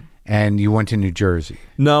 And you went to New Jersey.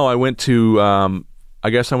 No, I went to... I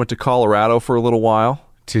guess I went to Colorado for a little while.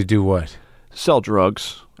 To do what? Sell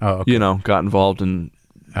drugs. Oh, okay. Got involved in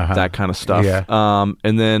that kind of stuff. Yeah.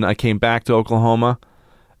 And then I came back to Oklahoma.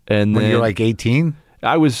 And when then... you're like 18?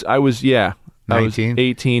 I was, yeah. 19? I was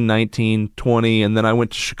 18, 19, 20, and then I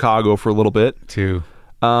went to Chicago for a little bit.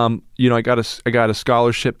 I got a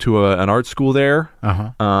scholarship to an art school there.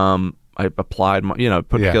 I applied, put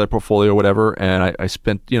together a portfolio or whatever, and I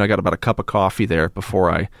spent, I got about a cup of coffee there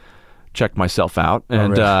before I checked myself out.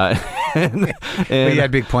 And, and you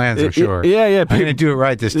had big plans, I'm sure. Yeah. I'm going to do it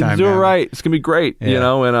right this time. Do it right. It's going to be great,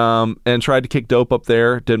 and tried to kick dope up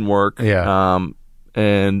there. Didn't work. Yeah.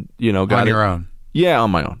 And, got on your own. Yeah,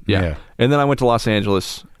 on my own. Yeah. And then I went to Los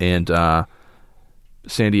Angeles and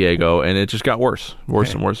San Diego, and it just got worse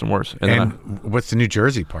and worse. And then what's the New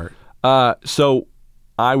Jersey part? So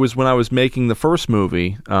when I was making the first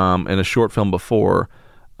movie and a short film before,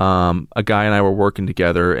 a guy and I were working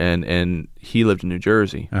together, and he lived in New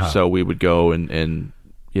Jersey, so we would go and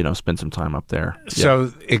spend some time up there.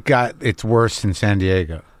 So it's worse in San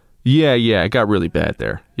Diego. Yeah, it got really bad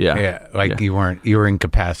there. Yeah, you were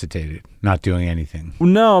incapacitated, not doing anything.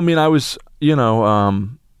 No, I was,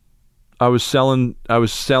 I was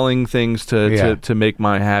selling things to make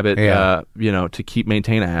my habit, to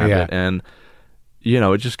maintain a habit, and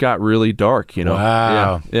it just got really dark.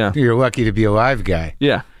 Wow. Yeah. You're lucky to be alive, guy.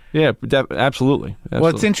 Yeah. Absolutely. Well,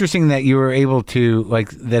 it's interesting that you were able to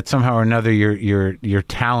that somehow or another your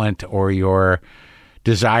talent or your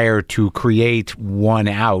desire to create won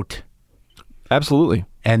out. Absolutely.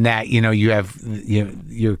 And that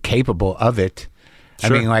you're capable of it.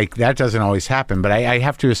 Sure. That doesn't always happen, but I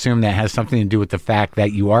have to assume that has something to do with the fact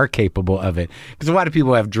that you are capable of it. Because a lot of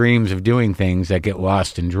people have dreams of doing things that get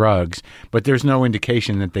lost in drugs, but there's no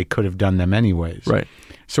indication that they could have done them anyways. Right.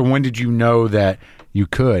 So when did you know that you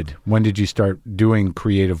could? When did you start doing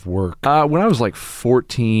creative work? When I was like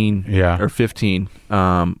 14 or 15,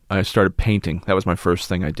 I started painting. That was my first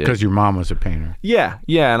thing I did. Because your mom was a painter. Yeah,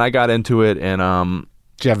 and I got into it, and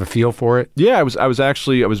did you have a feel for it? Yeah, I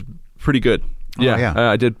was pretty good. Yeah,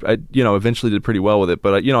 I I did. I eventually did pretty well with it,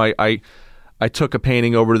 but I I took a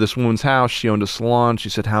painting over to this woman's house. She owned a salon. She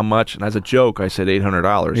said, how much? And as a joke, I said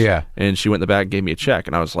 $800. Yeah. And she went in the back and gave me a check.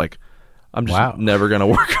 And I was like, I'm just never going to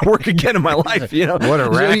work again in my life. You know, what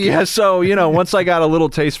a racket. Yeah. So, you know, once I got a little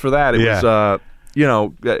taste for that, it was, you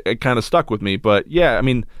know, it kind of stuck with me. But yeah, I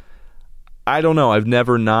mean, I don't know. I've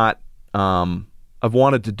never not, I've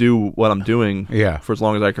wanted to do what I'm doing for as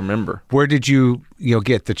long as I can remember. Where did you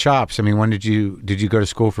get the chops? I mean, when did you go to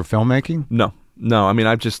school for filmmaking? No. I mean,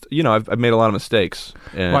 I've just, you know, I've made a lot of mistakes.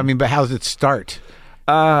 And, well, I mean, but how does it start?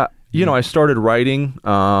 You know, I started writing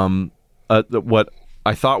what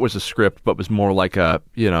I thought was a script, but was more like a,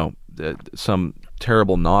 you know, some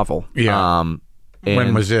terrible novel. Yeah.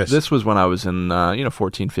 When was this? This was when I was in,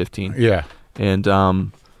 14, 15. Yeah. And,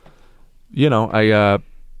 you know, I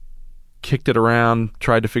kicked it around,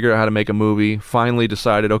 tried to figure out how to make a movie, finally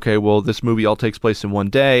decided, okay, well, this movie all takes place in one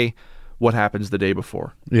day. What happens the day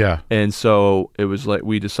before? Yeah. And so it was like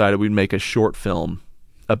we decided we'd make a short film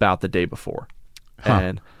about the day before.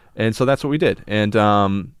 Huh. And so that's what we did. And,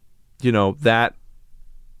 you know, that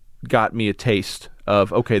got me a taste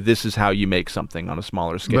of, okay, this is how you make something on a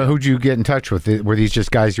smaller scale. But who'd you get in touch with? Were these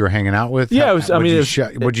just guys you were hanging out with? Yeah,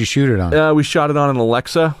 what'd you shoot it on? We shot it on an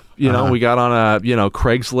Alexa. You know, we got on a,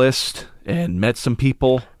 Craigslist and met some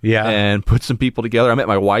people. Yeah. And put some people together. I met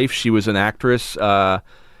my wife. She was an actress.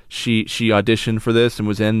 She auditioned for this and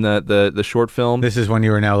was in the short film. This is when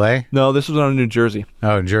you were in L.A.? No, this was on New Jersey.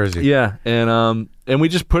 Oh, in Jersey. Yeah, and we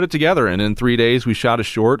just put it together, and in 3 days we shot a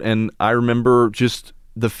short, and I remember just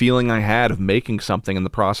the feeling I had of making something in the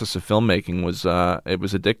process of filmmaking was it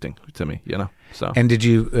was addicting to me, you know. So. And did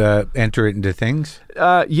you enter it into things?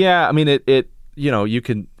 Yeah, I mean it you know, you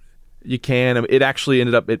can. It actually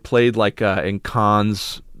ended up. It played like in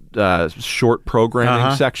Khan's short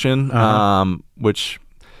programming section, which.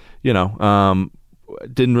 You know,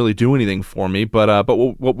 didn't really do anything for me, but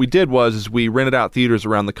what we did was we rented out theaters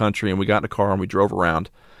around the country, and we got in a car and we drove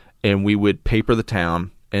around, and we would paper the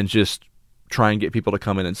town and just try and get people to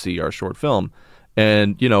come in and see our short film.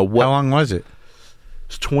 And you know, how long was it? It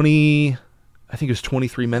was 20. I think it was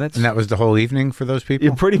 23 minutes. And that was the whole evening for those people?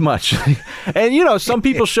 Yeah, pretty much. And, you know, some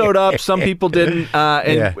people showed up, some people didn't.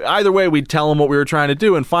 Either way, we'd tell them what we were trying to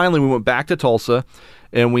do. And finally, we went back to Tulsa,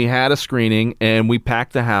 and we had a screening, and we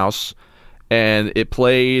packed the house, and it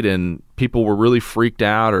played, and people were really freaked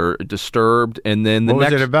out or disturbed. And then what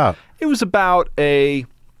was it about? It was about an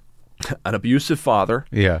abusive father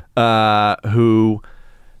who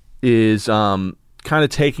is kind of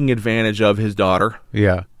taking advantage of his daughter.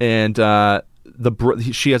 Yeah. And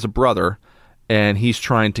she has a brother, and he's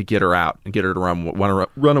trying to get her out and get her to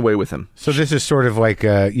run away with him. So this is sort of like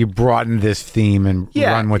you broaden this theme and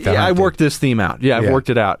run with that. Yeah, I worked this theme out. Yeah, I've worked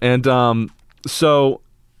it out. And so,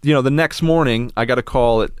 you know, the next morning, I got a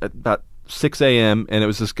call at about 6 a.m., and it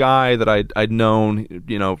was this guy that I'd known,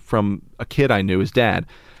 you know, from a kid I knew, his dad.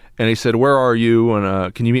 And he said, "Where are you?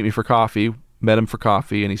 And can you meet me for coffee?" Met him for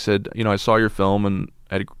coffee, and he said, "You know, I saw your film, and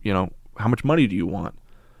you know, how much money do you want?"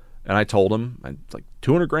 And I told him, like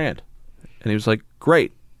 $200,000. And he was like,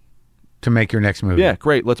 "Great." To make your next movie. Yeah,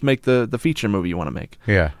 great. Let's make the feature movie you want to make.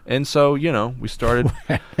 Yeah. And so, you know, we started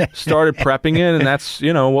prepping it, and that's,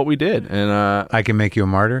 you know, what we did. And I Can Make You a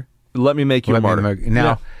Martyr? Let Me Make You a Martyr.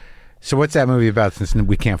 Now, so what's that movie about, since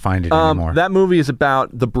we can't find it anymore? That movie is about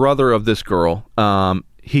the brother of this girl.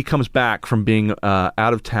 He comes back from being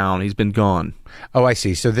out of town. He's been gone. Oh, I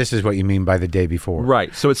see. So this is what you mean by the day before.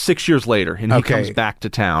 Right. So it's 6 years later, and he comes back to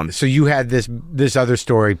town. So you had this other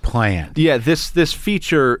story planned. Yeah, this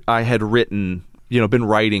feature I had written, you know, been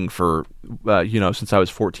writing for, you know, since I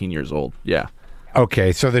was 14 years old. Yeah.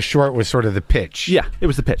 Okay, so the short was sort of the pitch. Yeah, it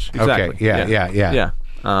was the pitch. Exactly. Okay, yeah.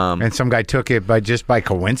 And some guy took it by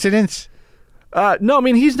coincidence? No, I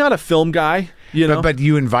mean, he's not a film guy. You know, but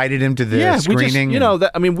you invited him to the screening.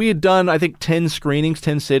 We had done, I think, 10 screenings,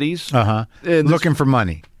 10 cities. Looking for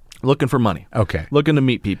money. Looking for money. Okay. Looking to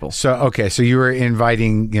meet people. So you were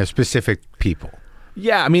inviting, you know, specific people.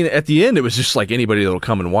 Yeah, I mean, at the end, it was just like anybody that'll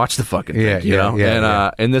come and watch the fucking thing. You know,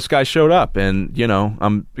 and this guy showed up, and you know,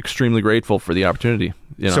 I'm extremely grateful for the opportunity.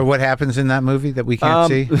 You know? So what happens in that movie that we can't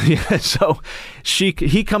see? Yeah, so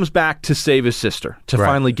he comes back to save his sister, to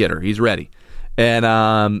finally get her. He's ready,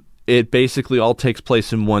 and it basically all takes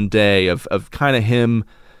place in one day of kind of him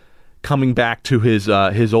coming back to his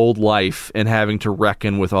old life and having to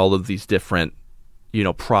reckon with all of these different, you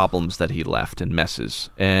know, problems that he left and messes.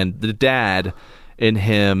 And the dad and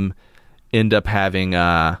him end up having,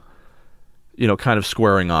 you know, kind of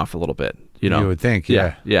squaring off a little bit. You know, you would think,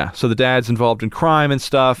 yeah. So the dad's involved in crime and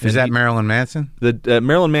stuff. Is that Marilyn Manson? The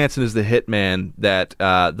Marilyn Manson is the hitman that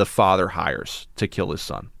the father hires to kill his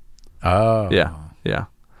son. Oh, yeah.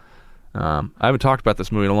 I haven't talked about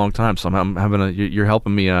this movie in a long time, so I'm having you're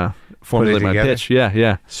helping me formulate my pitch.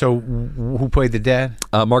 Yeah. So who played the dad?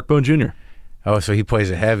 Marc Bone Jr. Oh, so he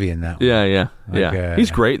plays a heavy in that one. Yeah.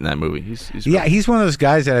 He's great in that movie. He's one of those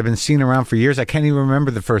guys that I've been seeing around for years. I can't even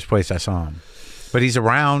remember the first place I saw him. But he's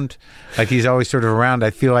around. Like, he's always sort of around. I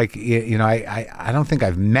feel like, I don't think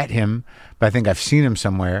I've met him, but I think I've seen him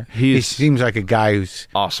somewhere. He seems like a guy who's...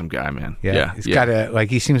 Awesome guy, man. Yeah.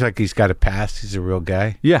 He seems like he's got a past. He's a real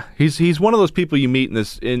guy. Yeah. He's one of those people you meet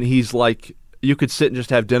and he's like, you could sit and just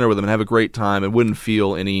have dinner with him and have a great time and wouldn't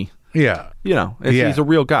feel any... Yeah. He's a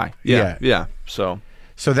real guy. Yeah. So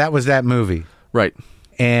that was that movie. Right.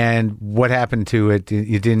 And what happened to it?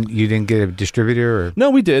 You didn't get a distributor? Or?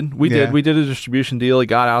 No, we did. We did a distribution deal. It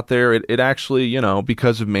got out there. It actually,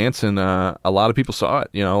 because of Manson, a lot of people saw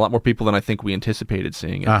it. A lot more people than I think we anticipated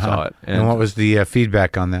seeing it saw it. And what was the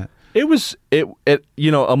feedback on that? It was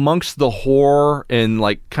amongst the horror and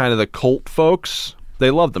like kind of the cult folks,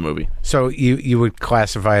 they loved the movie. So you would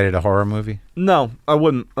classify it as a horror movie? No, I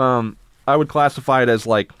wouldn't. I would classify it as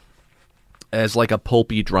like a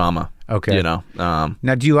pulpy drama. Okay. Now,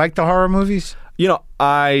 do you like the horror movies?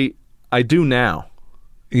 I do now.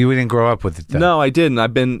 You didn't grow up with it, though. No, I didn't.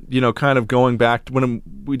 I've been, kind of going back to when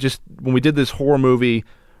we did this horror movie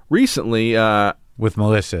recently. With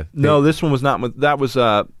Melissa. No, this one was not. That was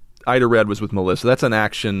Ida Red was with Melissa. That's an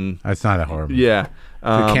action. That's not a horror movie. Yeah.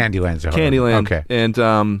 Candyland's a horror Candyland. movie. Okay. And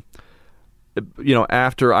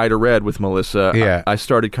after Ida Red with Melissa, I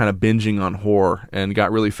started kind of binging on horror and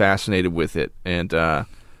got really fascinated with it and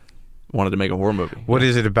wanted to make a horror movie. What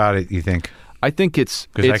is it about it, you think? I think it's...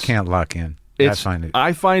 Because I can't lock in. I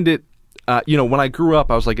find it, when I grew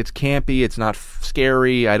up, I was like, it's campy, it's not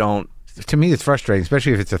scary, I don't... To me, it's frustrating,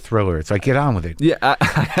 especially if it's a thriller. It's like, get on with it. Yeah,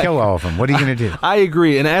 kill all of them. What are you going to do? I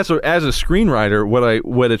agree. And as a screenwriter,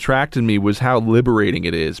 what attracted me was how liberating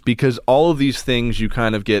it is, because all of these things you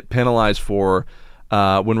kind of get penalized for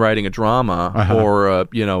when writing a drama or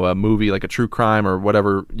a movie like a true crime or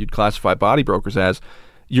whatever you'd classify Body Brokers as.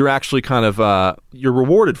 You're actually kind of you're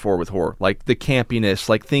rewarded for with horror, like the campiness,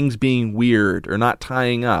 like things being weird or not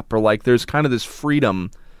tying up, or like there's kind of this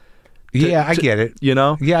freedom. I get it.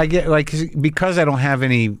 Yeah, I get because I don't have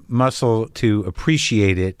any muscle to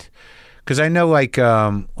appreciate it. Because I know like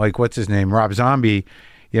what's his name, Rob Zombie,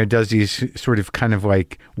 does these sort of kind of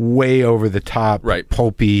like way over the top,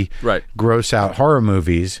 pulpy, gross out horror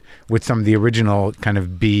movies with some of the original kind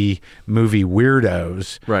of B movie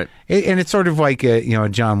weirdos, right? And it's sort of like a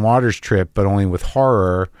John Waters trip, but only with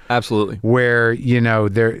horror. Absolutely. Where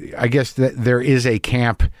I guess that there is a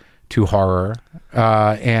camp to horror,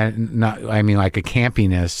 and not, like a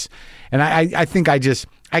campiness, and I think I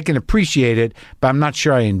can appreciate it, but I'm not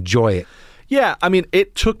sure I enjoy it. Yeah,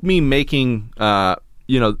 it took me making 4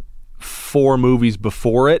 movies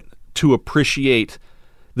before it to appreciate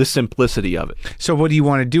the simplicity of it. So what do you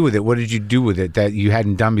want to do with it? What did you do with it that you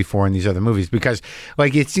hadn't done before in these other movies? Because so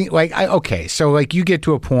you get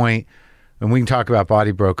to a point, and we can talk about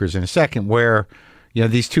Body Brokers in a second, where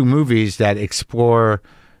these 2 movies that explore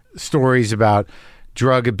stories about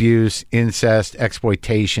drug abuse, incest,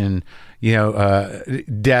 exploitation,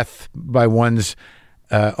 death by one's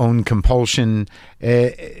own compulsion,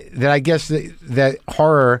 that I guess that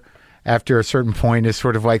horror after a certain point is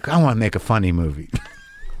sort of like, I want to make a funny movie.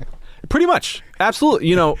 Pretty much.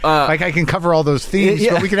 Absolutely. like I can cover all those themes,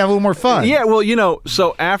 but we can have a little more fun. Yeah, well,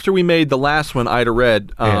 so after we made the last one, Ida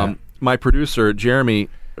Red, my producer, Jeremy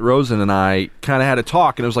Rosen, and I kind of had a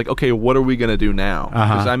talk, and it was like, okay, what are we going to do now?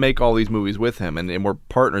 Because I make all these movies with him, and we're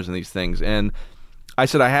partners in these things. And I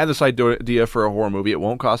said, I had this idea for a horror movie. It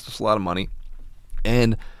won't cost us a lot of money.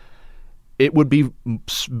 And it would be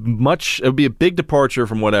a big departure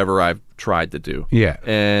from whatever I've tried to do. Yeah.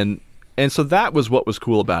 And so that was what was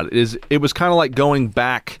cool about it. It was kind of like going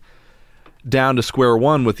back down to square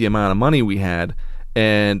one with the amount of money we had.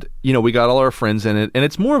 And, we got all our friends in it. And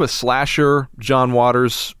it's more of a slasher John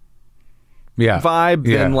Waters vibe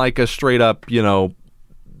than like a straight up,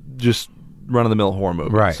 just run-of-the-mill horror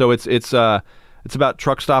movie. Right. So it's about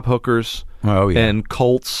truck stop hookers and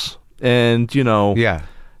cults and, Tulsa.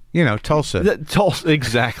 Tulsa,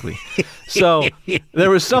 exactly. So there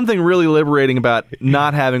was something really liberating about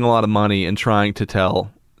not having a lot of money and trying to tell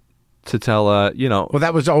well,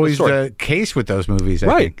 that was always the case with those movies,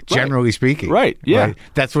 I think, generally speaking. Right, yeah. Right?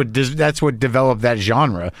 That's what developed that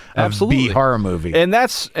genre of B horror movie. And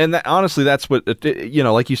honestly, that's what,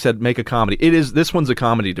 like you said, make a comedy. This one's a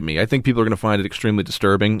comedy to me. I think people are going to find it extremely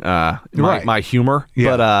disturbing, my humor,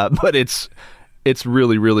 but it's it's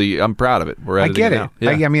really, really, I'm proud of it. We're I get it. now.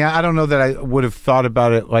 Yeah. I mean, I don't know that I would have thought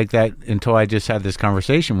about it like that until I just had this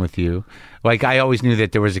conversation with you. Like, I always knew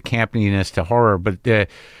that there was a campiness to horror, but the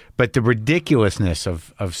ridiculousness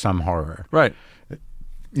of some horror. Right.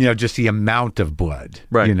 Just the amount of blood.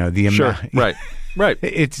 Right. The amount. Right. Right.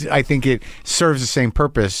 I think it serves the same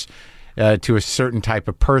purpose to a certain type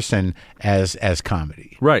of person as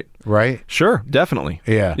comedy. Right. Right? Sure. Definitely.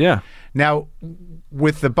 Yeah. Yeah. Now,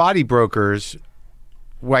 with the Body Brokers,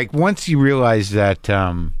 like, once you realize that,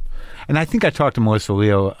 and I think I talked to Melissa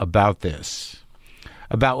Leo about this,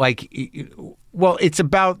 about like, well, it's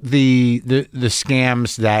about the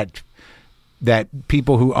scams that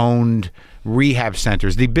people who owned rehab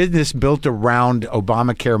centers, the business built around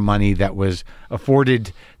Obamacare money that was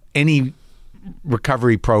afforded any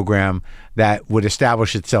recovery program that would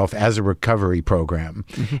establish itself as a recovery program.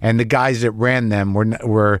 Mm-hmm. And the guys that ran them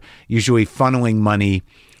were usually funneling money,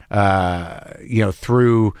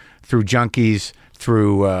 through junkies,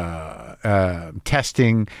 through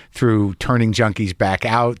testing, through turning junkies back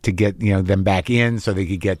out to get them back in so they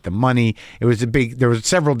could get the money. There was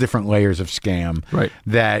several different layers of scam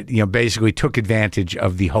that basically took advantage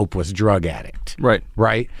of the hopeless drug addict.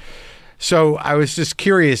 Right. So I was just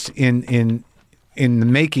curious in the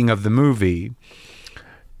making of the movie,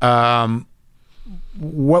 what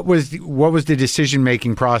was the decision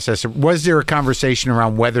making process? Was there a conversation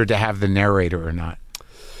around whether to have the narrator or not?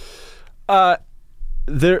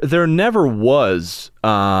 There never was.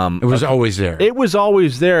 It was always there. It was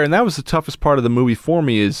always there, and that was the toughest part of the movie for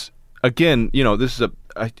me. Is, again, this is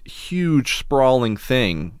a huge sprawling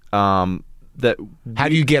thing. How do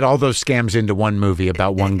you get all those scams into one movie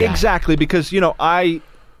about one guy? Exactly, because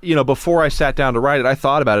before I sat down to write it, I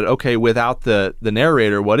thought about it. Okay, without the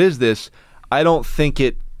narrator, what is this? I don't think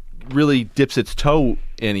it really dips its toe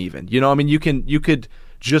in even. You could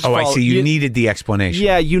just follow, I see. You needed the explanation.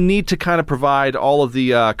 Yeah, you need to kind of provide all of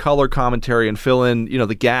the color commentary and fill in,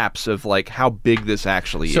 the gaps of like how big this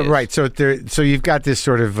actually is. Right. So you've got this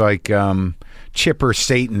sort of like chipper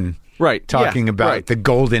Satan. Right. Talking about the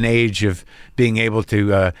golden age of being able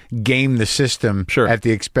to game the system at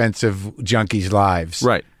the expense of junkies' lives.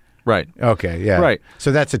 Right. Okay, yeah. Right.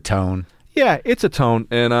 So that's a tone. Yeah, it's a tone.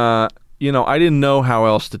 And, I didn't know how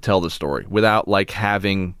else to tell the story without like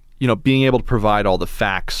having, being able to provide all the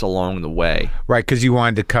facts along the way. Right, because you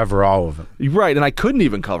wanted to cover all of them. Right, and I couldn't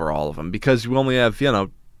even cover all of them because we only have,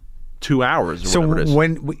 2 hours or whatever it is.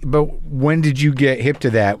 When did you get hip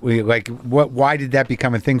to that? Why did that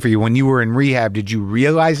become a thing for you? When you were in rehab, did you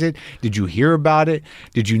realize it? Did you hear about it?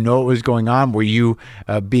 Did you know what was going on? Were you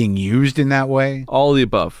being used in that way? All of the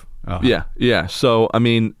above. Uh-huh. Yeah. So, I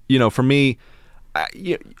mean, for me,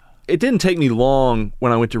 it didn't take me long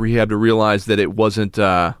when I went to rehab to realize that it wasn't,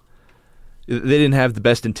 they didn't have the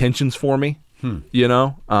best intentions for me.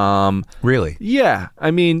 Really? Yeah.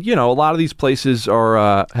 I mean, a lot of these places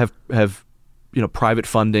are have private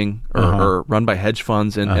funding or run by hedge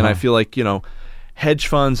funds, and I feel like hedge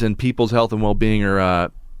funds and people's health and well-being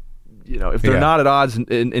are if they're not at odds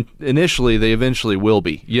initially, they eventually will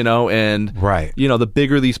be. And the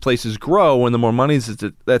bigger these places grow and the more money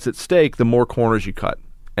that's at stake, the more corners you cut.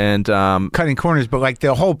 And cutting corners, but like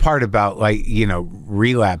the whole part about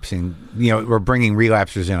relapsing, we're bringing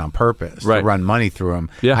relapsers in on purpose to run money through them.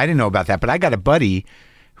 Yeah. I didn't know about that, but I got a buddy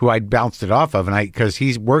who I bounced it off of, and because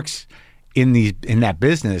he works in that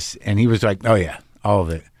business, and he was like, "Oh yeah, all of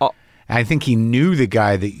it." Oh. I think he knew the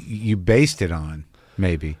guy that you based it on,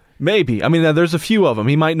 maybe. I mean, there's a few of them.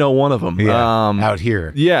 He might know one of them. Yeah, out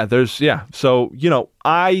here. Yeah, So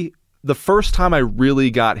the first time I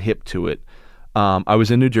really got hip to it. I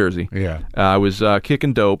was in New Jersey. Yeah. I was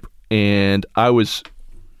kicking dope, and I was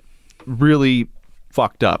really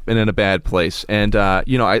fucked up and in a bad place. And, I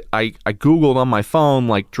Googled on my phone,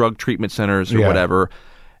 like, drug treatment centers or whatever,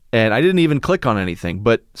 and I didn't even click on anything,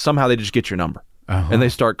 but somehow they just get your number, and they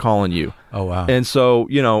start calling you. Oh, wow. And so,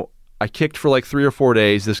 I kicked for like 3 or 4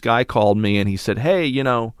 days. This guy called me, and he said, "Hey,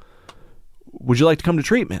 would you like to come to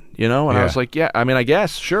treatment?" And I was like, "Yeah, I mean, I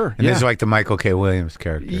guess, sure." And this is like the Michael K. Williams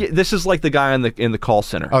character. Yeah, this is like the guy in the call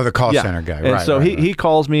center. Oh, the call center guy. And so he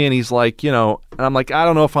calls me, and he's like, and I'm like, I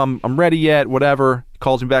don't know if I'm ready yet. Whatever. He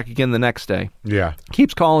calls me back again the next day. Yeah.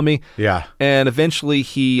 Keeps calling me. Yeah. And eventually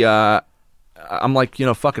I'm like,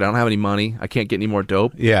 fuck it. I don't have any money. I can't get any more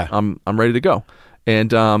dope. Yeah. I'm ready to go. And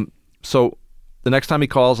so the next time he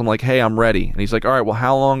calls, I'm like, hey, I'm ready. And he's like, all right, well,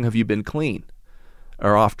 how long have you been clean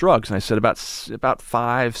or off drugs? And I said, about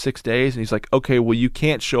 5-6 days. And he's like, okay, well, you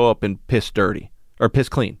can't show up and piss dirty or piss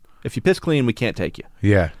clean. If you piss clean, we can't take you.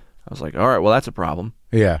 Yeah. I was like, all right, well, that's a problem.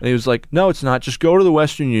 Yeah. And he was like, no, it's not. Just go to the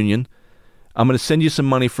Western Union I'm going to send you some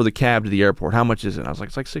money for the cab to the airport. How much is it? I was like,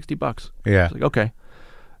 it's like $60. Yeah. He's like, okay.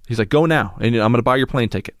 He's like, go now, and I'm going to buy your plane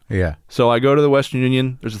ticket. Yeah. So I go to the Western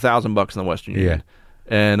Union. There's $1,000 in the Western Union.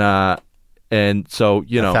 Yeah. And so,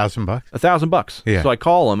 you know, $1,000? $1,000. Yeah. So I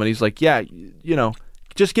call him, and he's like, yeah, you know,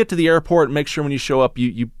 just get to the airport and make sure when you show up,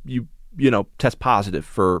 you test positive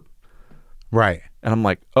for. Right. And I'm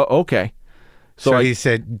like, oh, okay. So he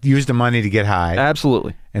said, use the money to get high.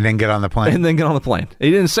 Absolutely. And then get on the plane. And then get on the plane. He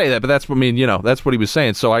didn't say that, but that's what that's what he was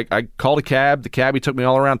saying. So I called a cab. The cabbie took me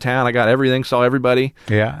all around town. I got everything, saw everybody.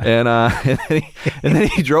 Yeah. And then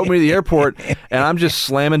he drove me to the airport, and I'm just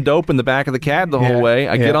slamming dope in the back of the cab the whole way.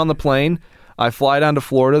 I get on the plane. I fly down to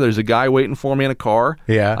Florida. There's a guy waiting for me in a car.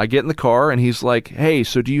 Yeah. I get in the car, and he's like, hey,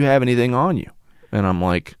 so do you have anything on you? And I'm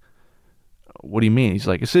like, what do you mean? He's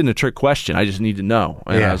like, it's in a trick question. I just need to know.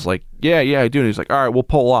 And I was like, yeah, I do. And he's like, all right, we'll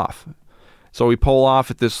pull off. So we pull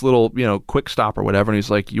off at this little, quick stop or whatever. And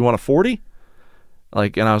he's like, you want a 40?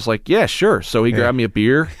 And I was like, yeah, sure. So he grabbed me a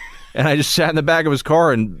beer, and I just sat in the back of his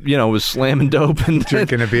car and, was slamming dope and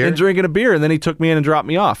drinking a beer. And then he took me in and dropped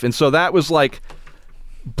me off. And so that was like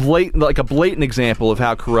a blatant example of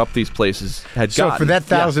how corrupt these places had gotten. So for that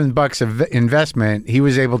 $1,000 of investment, he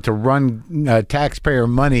was able to run taxpayer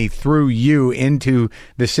money through you into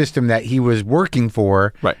the system that he was working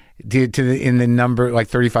for, right? In the number like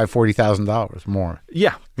 $35,000-$40,000 more.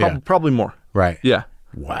 Yeah, probably more. Right. Yeah.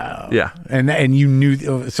 Wow. Yeah. And you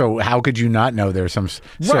knew, so how could you not know there's some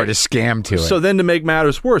sort of scam to it? So then to make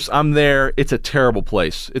matters worse, I'm there. It's a terrible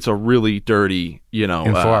place. It's a really dirty, in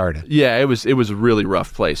Florida. Yeah, it was a really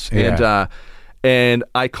rough place. Yeah. And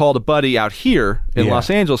I called a buddy out here in Los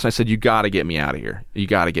Angeles, and I said, you got to get me out of here. You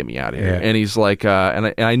got to get me out of here. Yeah. And he's like,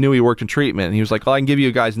 and I knew he worked in treatment, and he was like, well, I can give you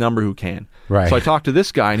a guy's number who can. Right. So I talked to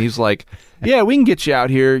this guy, and he's like, yeah, we can get you out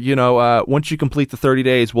here. Once you complete the 30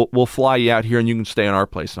 days, we'll fly you out here, and you can stay in our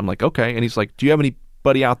place. And I'm like, okay. And he's like, do you have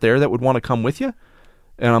anybody out there that would want to come with you?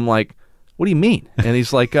 And I'm like, what do you mean? And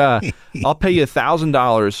he's like, I'll pay you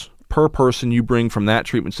 $1,000 per person you bring from that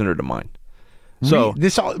treatment center to mine. So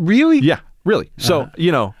really? Yeah. Really? So,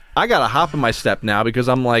 I got to hop in my step now because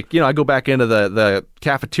I'm like, I go back into the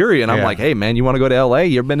cafeteria and I'm like, hey, man, you want to go to L.A.?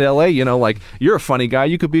 You ever been to L.A.? You're a funny guy.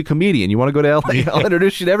 You could be a comedian. You want to go to L.A.? I'll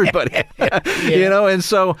introduce you to everybody. And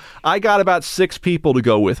so I got about 6 people to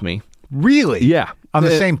go with me. Really? Yeah. On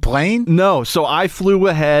the same plane? No. So I flew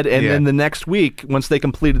ahead, and then the next week, once they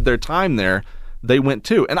completed their time there, they went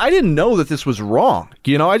too. And I didn't know that this was wrong.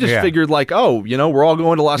 I just figured we're all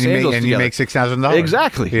going to Los Angeles and together. you make $6,000.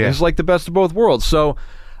 Exactly. Yeah. It's like the best of both worlds. So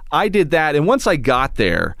I did that. And once I got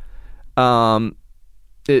there, out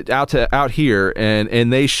here,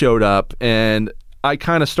 and they showed up, and I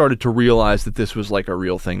kind of started to realize that this was like a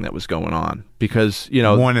real thing that was going on because,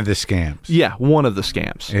 one of the scams. Yeah, one of the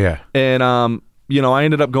scams. Yeah. And, I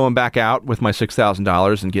ended up going back out with my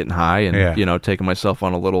 $6,000 and getting high and, taking myself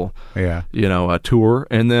on a little, a tour.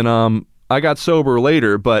 And then I got sober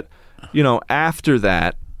later. But, after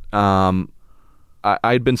that,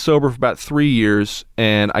 I'd been sober for about 3 years,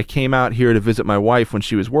 and I came out here to visit my wife when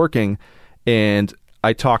she was working. And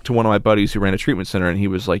I talked to one of my buddies who ran a treatment center, and he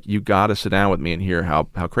was like, you got to sit down with me and hear how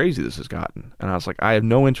crazy this has gotten. And I was like, I have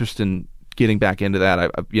no interest in getting back into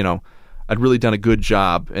that. I'd really done a good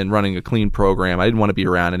job in running a clean program. I didn't want to be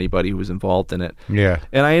around anybody who was involved in it. Yeah.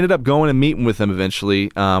 And I ended up going and meeting with him eventually,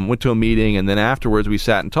 went to a meeting, and then afterwards we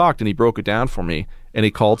sat and talked, and he broke it down for me, and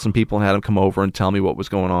he called some people and had them come over and tell me what was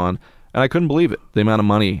going on. And I couldn't believe it, the amount of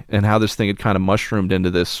money and how this thing had kind of mushroomed into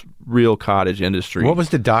this real cottage industry. What was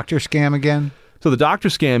the doctor scam again? So the doctor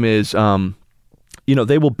scam is,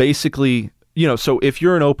 they will basically... so if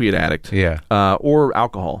you're an opiate addict, or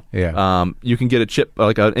alcohol, you can get a chip,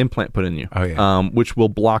 like an implant put in you, which will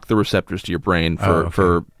block the receptors to your brain for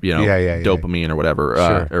dopamine or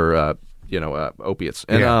whatever, or opiates.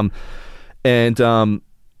 And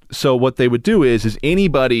so what they would do is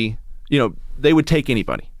anybody, they would take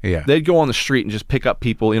anybody. Yeah. They'd go on the street and just pick up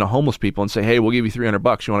people, homeless people, and say, hey, we'll give you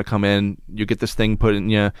 $300. You want to come in? You get this thing put in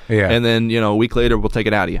you. Yeah. And then, a week later, we'll take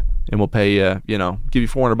it out of you. And we'll pay you, give you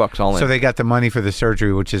 $400 all in. So they got the money for the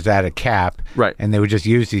surgery, which is at a cap. Right. And they would just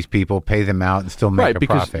use these people, pay them out, and still make a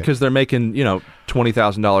profit. Because they're making,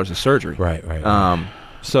 $20,000 a surgery. Right. Wow.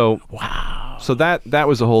 So that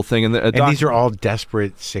was the whole thing. And these are all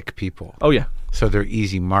desperate, sick people. Oh, yeah. So they're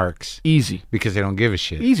easy marks. Easy. Because they don't give a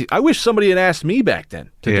shit. Easy. I wish somebody had asked me back then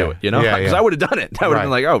to do it, because I would have done it. I would have been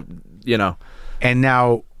like, And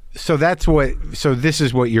now, so this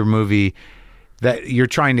is what your movie, that you're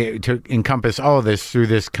trying to encompass all of this through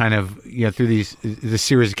this kind of, through this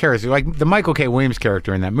series of characters. Like the Michael K. Williams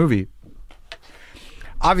character in that movie,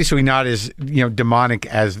 obviously not as, demonic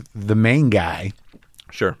as the main guy.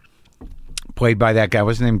 Sure. played by that guy.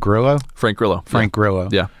 What's his name? Grillo? Frank Grillo. Frank Grillo.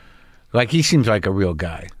 Yeah. Like, he seems like a real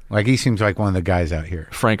guy. Like, he seems like one of the guys out here.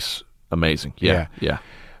 Frank's amazing. Yeah.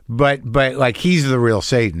 But like, he's the real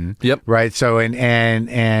Satan. Yep. Right. So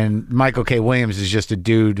and Michael K. Williams is just a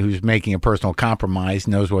dude who's making a personal compromise,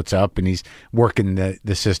 knows what's up, and he's working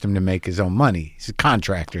the system to make his own money. He's a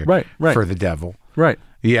contractor. Right. For the devil. Right.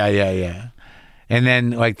 Yeah. And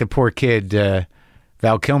then, like, the poor kid,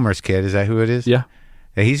 Val Kilmer's kid, is that who it is? Yeah.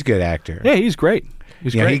 He's a good actor. Yeah, he's great.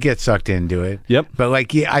 He's great. He gets sucked into it. Yep. But,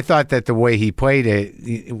 like, I thought that the way he played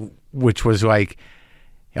it, which was, like,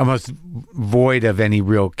 almost void of any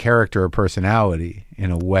real character or personality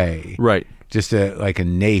in a way. Right. Just like a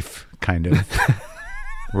naif kind of,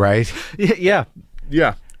 right? Yeah.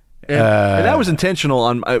 And that was intentional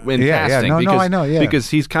in casting. Yeah. No, I know. Yeah. Because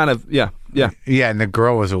he's kind of Yeah. And the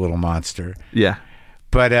girl was a little monster. Yeah.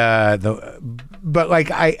 But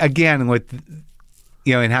like, I again with,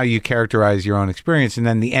 you know, and how you characterize your own experience, and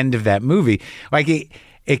then the end of that movie, like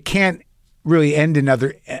it can't really end in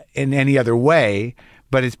any other way.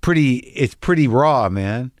 But it's pretty raw,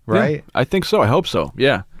 man. Right? Yeah, I think so. I hope so.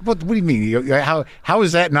 Yeah. What do you mean? How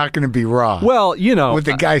is that not going to be raw? Well, you know, with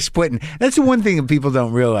the guy splitting. That's the one thing that people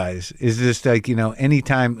don't realize is just like, you know,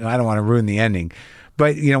 anytime, I don't want to ruin the ending,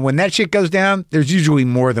 but, you know, when that shit goes down, there's usually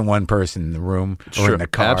more than one person in the room or in the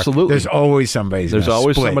car. Absolutely. There's always somebody. There's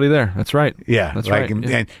always somebody there. That's right. Yeah. That's like, right.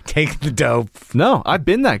 And take the dope. No, I've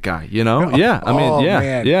been that guy, you know? Yeah. I mean,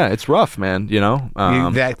 man. Yeah. It's rough, man, you know?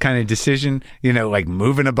 That kind of decision, you know, like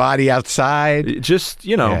moving a body outside. Just,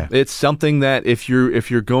 you know, it's something that if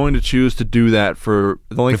you're going to choose to do that for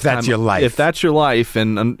the only if that's your life. If that's your life,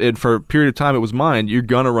 and for a period of time it was mine, you're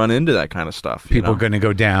going to run into that kind of stuff. People are going to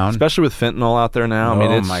go down. Especially with fentanyl out there now. I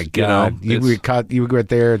mean, it's, my God. You know, you were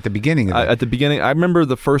there at the beginning of it. At the beginning, I remember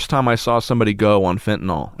the first time I saw somebody go on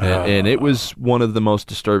fentanyl, and it was one of the most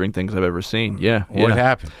disturbing things I've ever seen. Yeah. What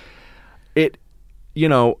happened? You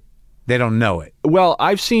know, they don't know it. Well,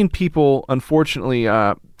 I've seen people, unfortunately,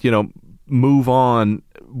 you know, move on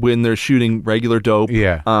when they're shooting regular dope.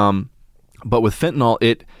 Yeah. But with fentanyl,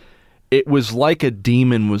 it was like a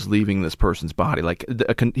demon was leaving this person's body. Like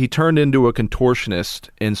he turned into a contortionist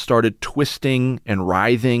and started twisting and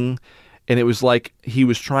writhing, and it was like he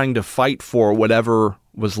was trying to fight for whatever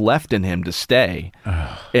was left in him to stay.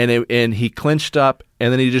 And he clenched up,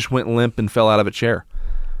 and then he just went limp and fell out of a chair.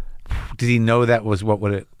 Did he know that was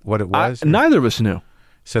what it was? Neither of us knew.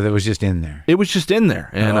 So that was just in there. It was just in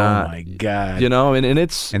there. And, oh, my God. You know, and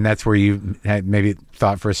it's... And that's where you had maybe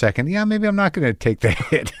thought for a second, yeah, maybe I'm not going to take the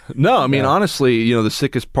hit. No, I mean, honestly, you know, the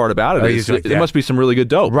sickest part about it is there must be some really good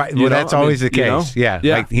dope. Right. Well, that's always the case. You know?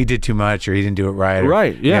 Yeah. Like he did too much or he didn't do it right.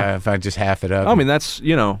 Right, yeah. If I just half it up. I mean, that's,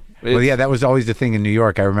 you know... Well, yeah, that was always the thing in New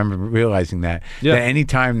York. I remember realizing that. Yeah. That any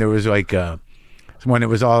time there was like... when it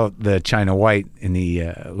was all the China White in the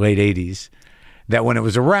late 80s... that when it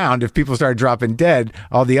was around, if people started dropping dead,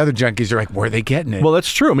 all the other junkies are like, where are they getting it? Well,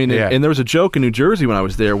 that's true. I mean, and there was a joke in New Jersey when I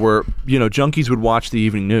was there where, you know, junkies would watch the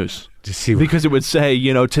evening news. To see because it would say,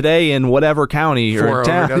 you know, today in whatever county or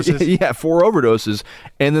town. 4 overdoses? 4 overdoses.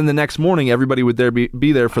 And then the next morning, everybody would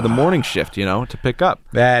be there for the morning shift, you know, to pick up.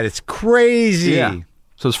 That is crazy. Yeah.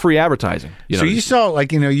 So it's free advertising. So you saw,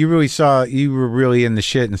 like, you know, you were really in the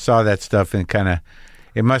shit and saw that stuff and kind of...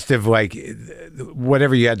 It must have, like,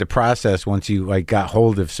 whatever you had to process once you, like, got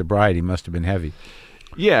hold of sobriety must have been heavy.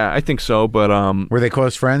 Yeah, I think so, but... Were they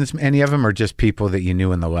close friends, any of them, or just people that you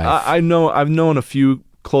knew in the life? I've known a few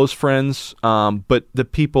close friends, but the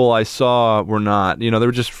people I saw were not. You know, they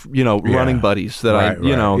were just, you know, running buddies that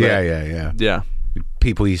know... Yeah.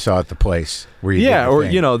 People you saw at the place where you or,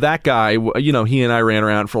 you know, that guy, you know, he and I ran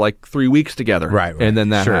around for, like, 3 weeks together. Right. And then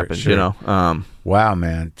that happened, you know. Wow,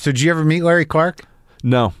 man. So did you ever meet Larry Clark?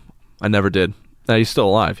 No, I never did. He's still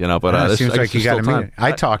alive, you know. But it seems like you got to meet him.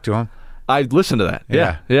 I talked to him. I listened to that.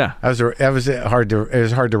 Yeah. It was hard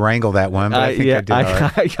to wrangle that one, but I think I did all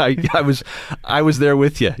right. I was there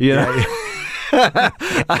with you. You know.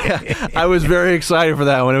 I was very excited for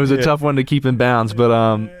that one. It was a tough one to keep in bounds, but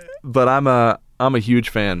I'm a huge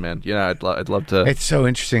fan, man. Yeah, I'd love to. It's so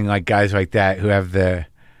interesting, like guys like that who have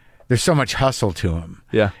there's so much hustle to them.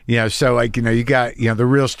 Yeah. You know, so like, you know, you got, you know, the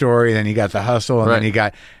real story, then you got the hustle, and then you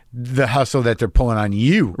got the hustle that they're pulling on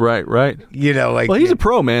you. Right. You know, like... Well, he's a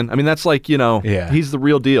pro, man. I mean, that's like, you know, he's the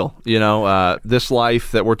real deal, you know, this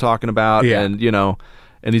life that we're talking about, and, you know,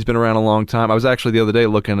 and he's been around a long time. I was actually the other day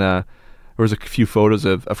looking, there was a few photos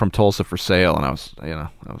from Tulsa for sale, and I was, you know...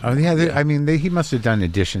 I mean, he must have done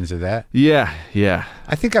editions of that. Yeah.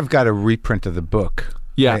 I think I've got a reprint of the book.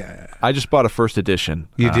 Yeah, I just bought a first edition.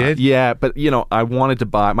 You did? Yeah, but, you know, I wanted to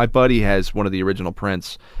buy... My buddy has one of the original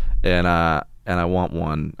prints, and and I want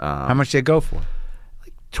one. How much they go for?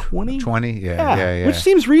 20? 20? Yeah. Which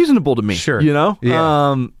seems reasonable to me. Sure. You know?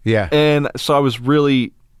 Yeah. And so I was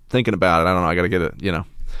really thinking about it. I don't know. I got to get a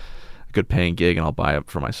good paying gig, and I'll buy it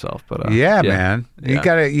for myself. But man.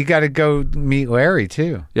 Yeah. You gotta go meet Larry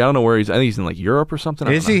too. Yeah, I don't know where he's. I think he's in like Europe or something.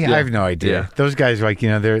 Is he? Yeah. I have no idea. Yeah. Those guys, like,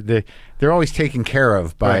 they're always taken care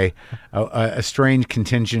of by a strange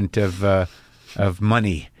contingent of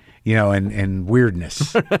money. And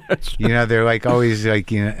weirdness. They're like always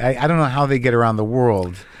like, I don't know how they get around the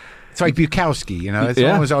world. It's like Bukowski,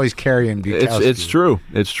 Someone was always carrying Bukowski. It's true.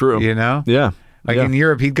 It's true. Yeah. Like in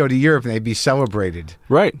Europe, he'd go to Europe and they'd be celebrated.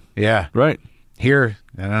 Right. Yeah. Right. Here,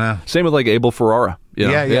 I don't know. Same with like Abel Ferrara.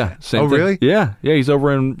 Yeah. Same thing. Really? Yeah. Yeah. He's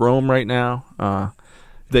over in Rome right now.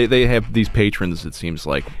 They have these patrons, it seems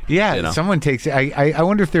like. Yeah, someone takes it. I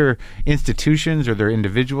wonder if they're institutions or they're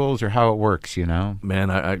individuals or how it works, Man,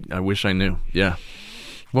 I wish I knew. Yeah.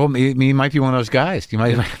 Well, you might be one of those guys. You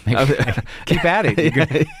might keep at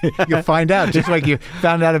it. You'll find out. Just like you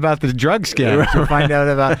found out about the drug scam. You'll find out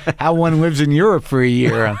about how one lives in Europe for a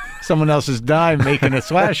year on someone else's dime making a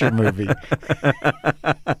slasher movie.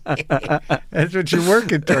 That's what you're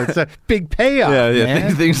working towards. It's a big payoff,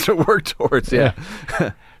 man. Things to work towards, yeah.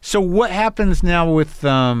 So what happens now with,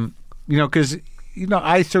 because,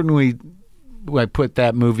 I certainly put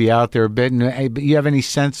that movie out there a bit. And you have any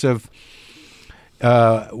sense of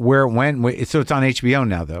where it went? So it's on HBO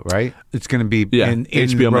now, though, right? It's going to be in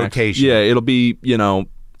HBO rotation. Max. Yeah, it'll be,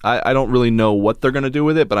 I don't really know what they're going to do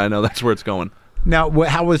with it, but I know that's where it's going. Now,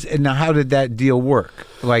 how did that deal work?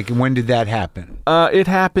 Like, when did that happen? It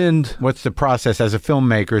happened... What's the process as a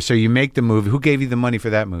filmmaker? So you make the movie. Who gave you the money for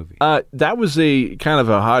that movie? That was a kind of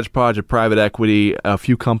a hodgepodge of private equity. A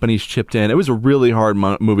few companies chipped in. It was a really hard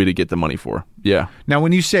movie to get the money for. Yeah. Now,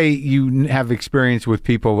 when you say you have experience with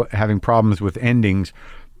people having problems with endings,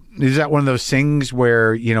 is that one of those things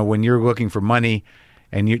where, when you're looking for money...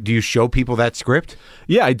 And do you show people that script?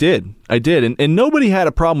 Yeah, I did. And nobody had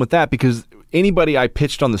a problem with that because anybody I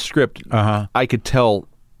pitched on the script, I could tell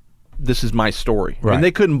this is my story. Right. And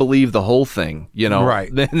they couldn't believe the whole thing,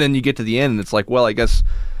 Right. Then you get to the end and it's like, well, I guess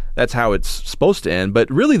that's how it's supposed to end. But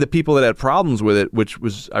really the people that had problems with it, which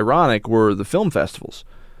was ironic, were the film festivals.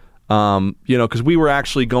 Because we were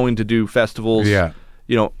actually going to do festivals,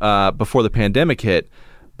 before the pandemic hit.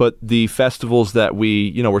 But the festivals that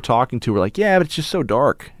we, were talking to were like, yeah, but it's just so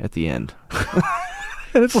dark at the end.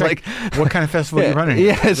 And it's like, what kind of festival are you running?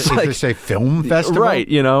 Yeah, it's like, they say film festival, right?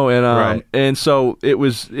 And so it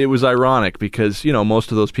was ironic because most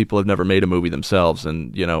of those people have never made a movie themselves,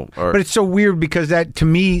 and But it's so weird because that to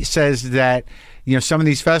me says that some of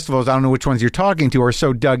these festivals, I don't know which ones you're talking to, are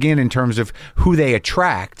so dug in terms of who they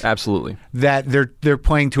attract. Absolutely. That they're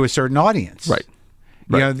playing to a certain audience. Right.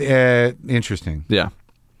 Interesting. Yeah.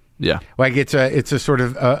 Yeah, like it's a sort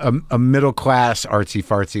of a middle class artsy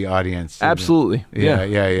fartsy audience. Absolutely.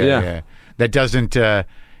 Yeah. That doesn't.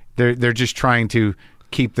 They're just trying to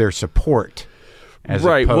keep their support. As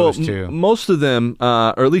opposed to most of them,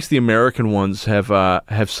 or at least the American ones,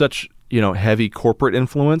 have such heavy corporate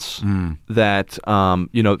influence that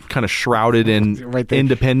kind of shrouded in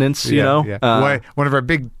independence. One of our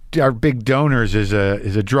big donors is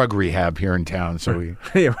a drug rehab here in town, so we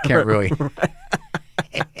can't really.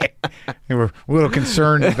 We're a little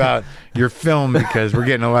concerned about your film because we're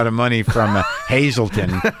getting a lot of money from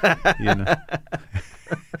Hazleton. And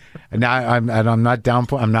now I'm not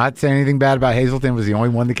I'm not saying anything bad about Hazleton. It was the only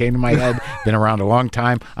one that came to my head. Been around a long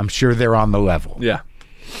time. I'm sure they're on the level. Yeah.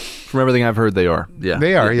 From everything I've heard, they are. Yeah.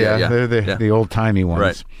 They are. Yeah. They're the old timey ones.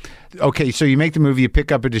 Right. Okay, so you make the movie, you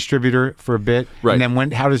pick up a distributor for a bit, right. And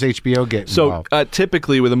then how does HBO get involved? So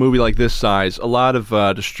typically with a movie like this size, a lot of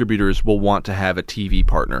distributors will want to have a TV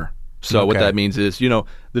partner. So what that means is, the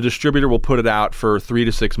distributor will put it out for 3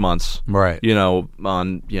 to 6 months, right?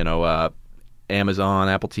 On Amazon,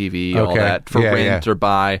 Apple TV, all that for rent or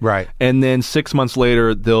buy, right? And then 6 months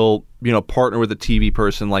later, they'll partner with a TV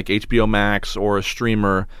person like HBO Max or a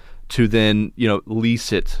streamer to then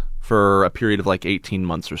lease it for a period of like 18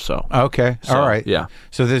 months or so. Okay. All right. Yeah.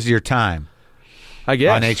 So this is your time, I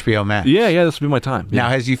guess. On HBO Max. Yeah, this will be my time. Now,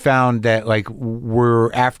 has you found that, like,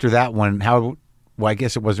 we're after that one, well, I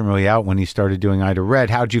guess it wasn't really out when you started doing Ida Red.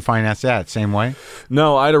 How'd you finance that? Same way?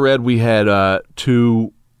 No, Ida Red, we had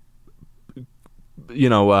two,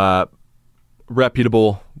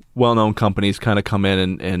 reputable, well-known companies kind of come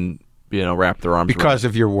in and wrap their arms around. Because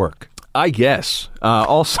of your work. I guess.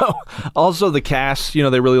 Also the cast. They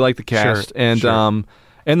really like the cast, and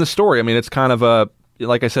the story. I mean, it's kind of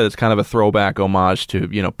like I said, it's kind of a throwback homage to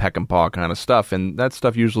Peckinpah kind of stuff, and that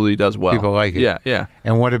stuff usually does well. People like it. Yeah.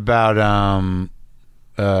 And what about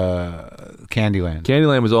Candyland?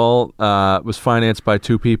 Candyland was all was financed by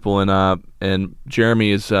two people, and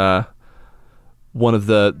Jeremy is one of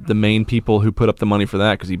the main people who put up the money for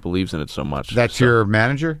that because he believes in it so much. That's your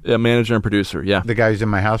manager? Yeah, manager and producer. Yeah, the guy who's in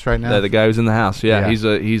my house right now. The guy who's in the house. Yeah,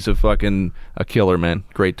 he's a fucking a killer, man.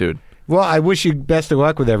 Great dude. Well, I wish you best of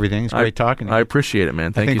luck with everything. It's great talking to you. I appreciate it,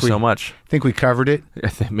 man. Thank you so much. I think we covered it. I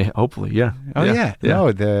think, hopefully, yeah. Oh yeah. No,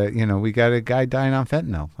 we got a guy dying on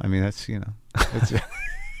fentanyl. I mean, that's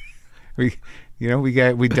we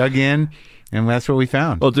dug in, and that's what we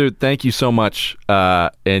found. Well, dude, thank you so much.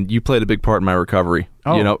 And you played a big part in my recovery.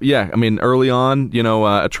 Oh. I mean, early on,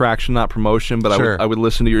 attraction, not promotion, but sure. I would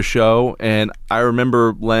listen to your show, and I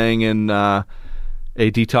remember laying in a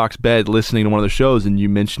detox bed listening to one of the shows, and you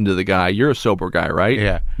mentioned to the guy, "You're a sober guy, right?"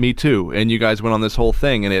 Yeah. Me too. And you guys went on this whole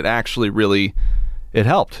thing, and it actually really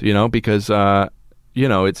helped, because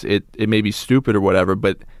it may be stupid or whatever,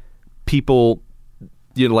 but people,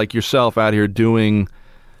 like yourself out here doing,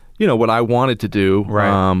 what I wanted to do,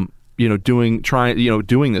 right. Doing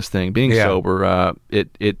this thing, being sober,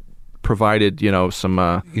 it provided,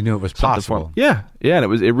 some you knew it was possible. Yeah, and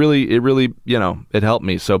it really it helped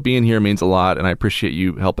me. So being here means a lot, and I appreciate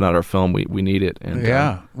you helping out our film. We need it. And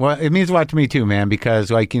well, it means a lot to me too, man,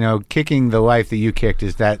 because kicking the life that you kicked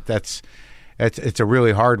is it's a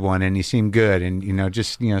really hard one, and you seem good, and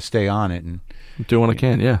just stay on it and I'm doing what I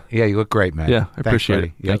can. Yeah, you look great, man. Yeah, I appreciate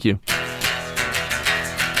it. Yep. Thank you.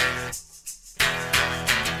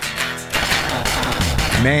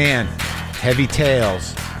 Man, heavy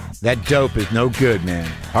tails. That dope is no good, man.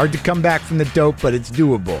 Hard to come back from the dope, but it's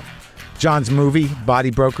doable. John's movie,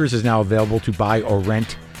 Body Brokers, is now available to buy or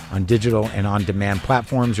rent on digital and on-demand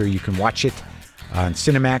platforms, or you can watch it on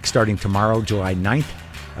Cinemax starting tomorrow, July 9th.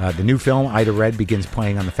 The new film, Ida Red, begins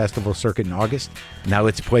playing on the festival circuit in August. Now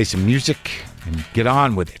let's play some music and get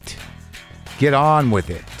on with it. Get on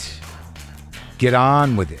with it. Get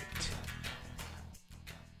on with it.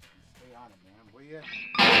 Stay on it, man, will you?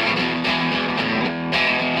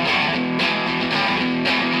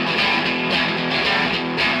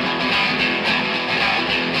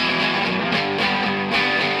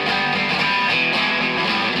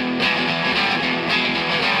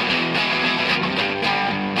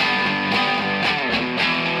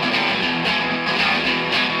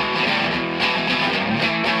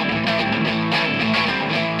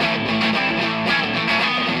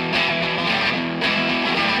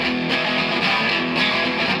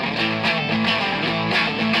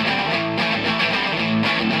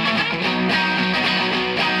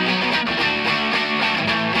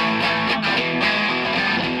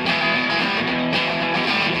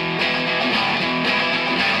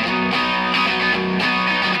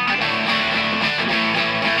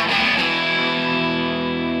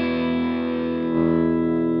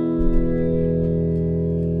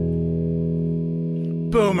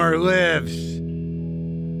 Boomer lives.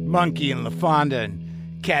 Monkey and LaFonda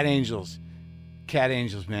and Cat Angels. Cat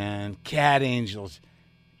Angels, man. Cat Angels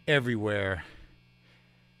everywhere.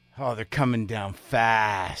 Oh, they're coming down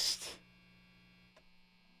fast.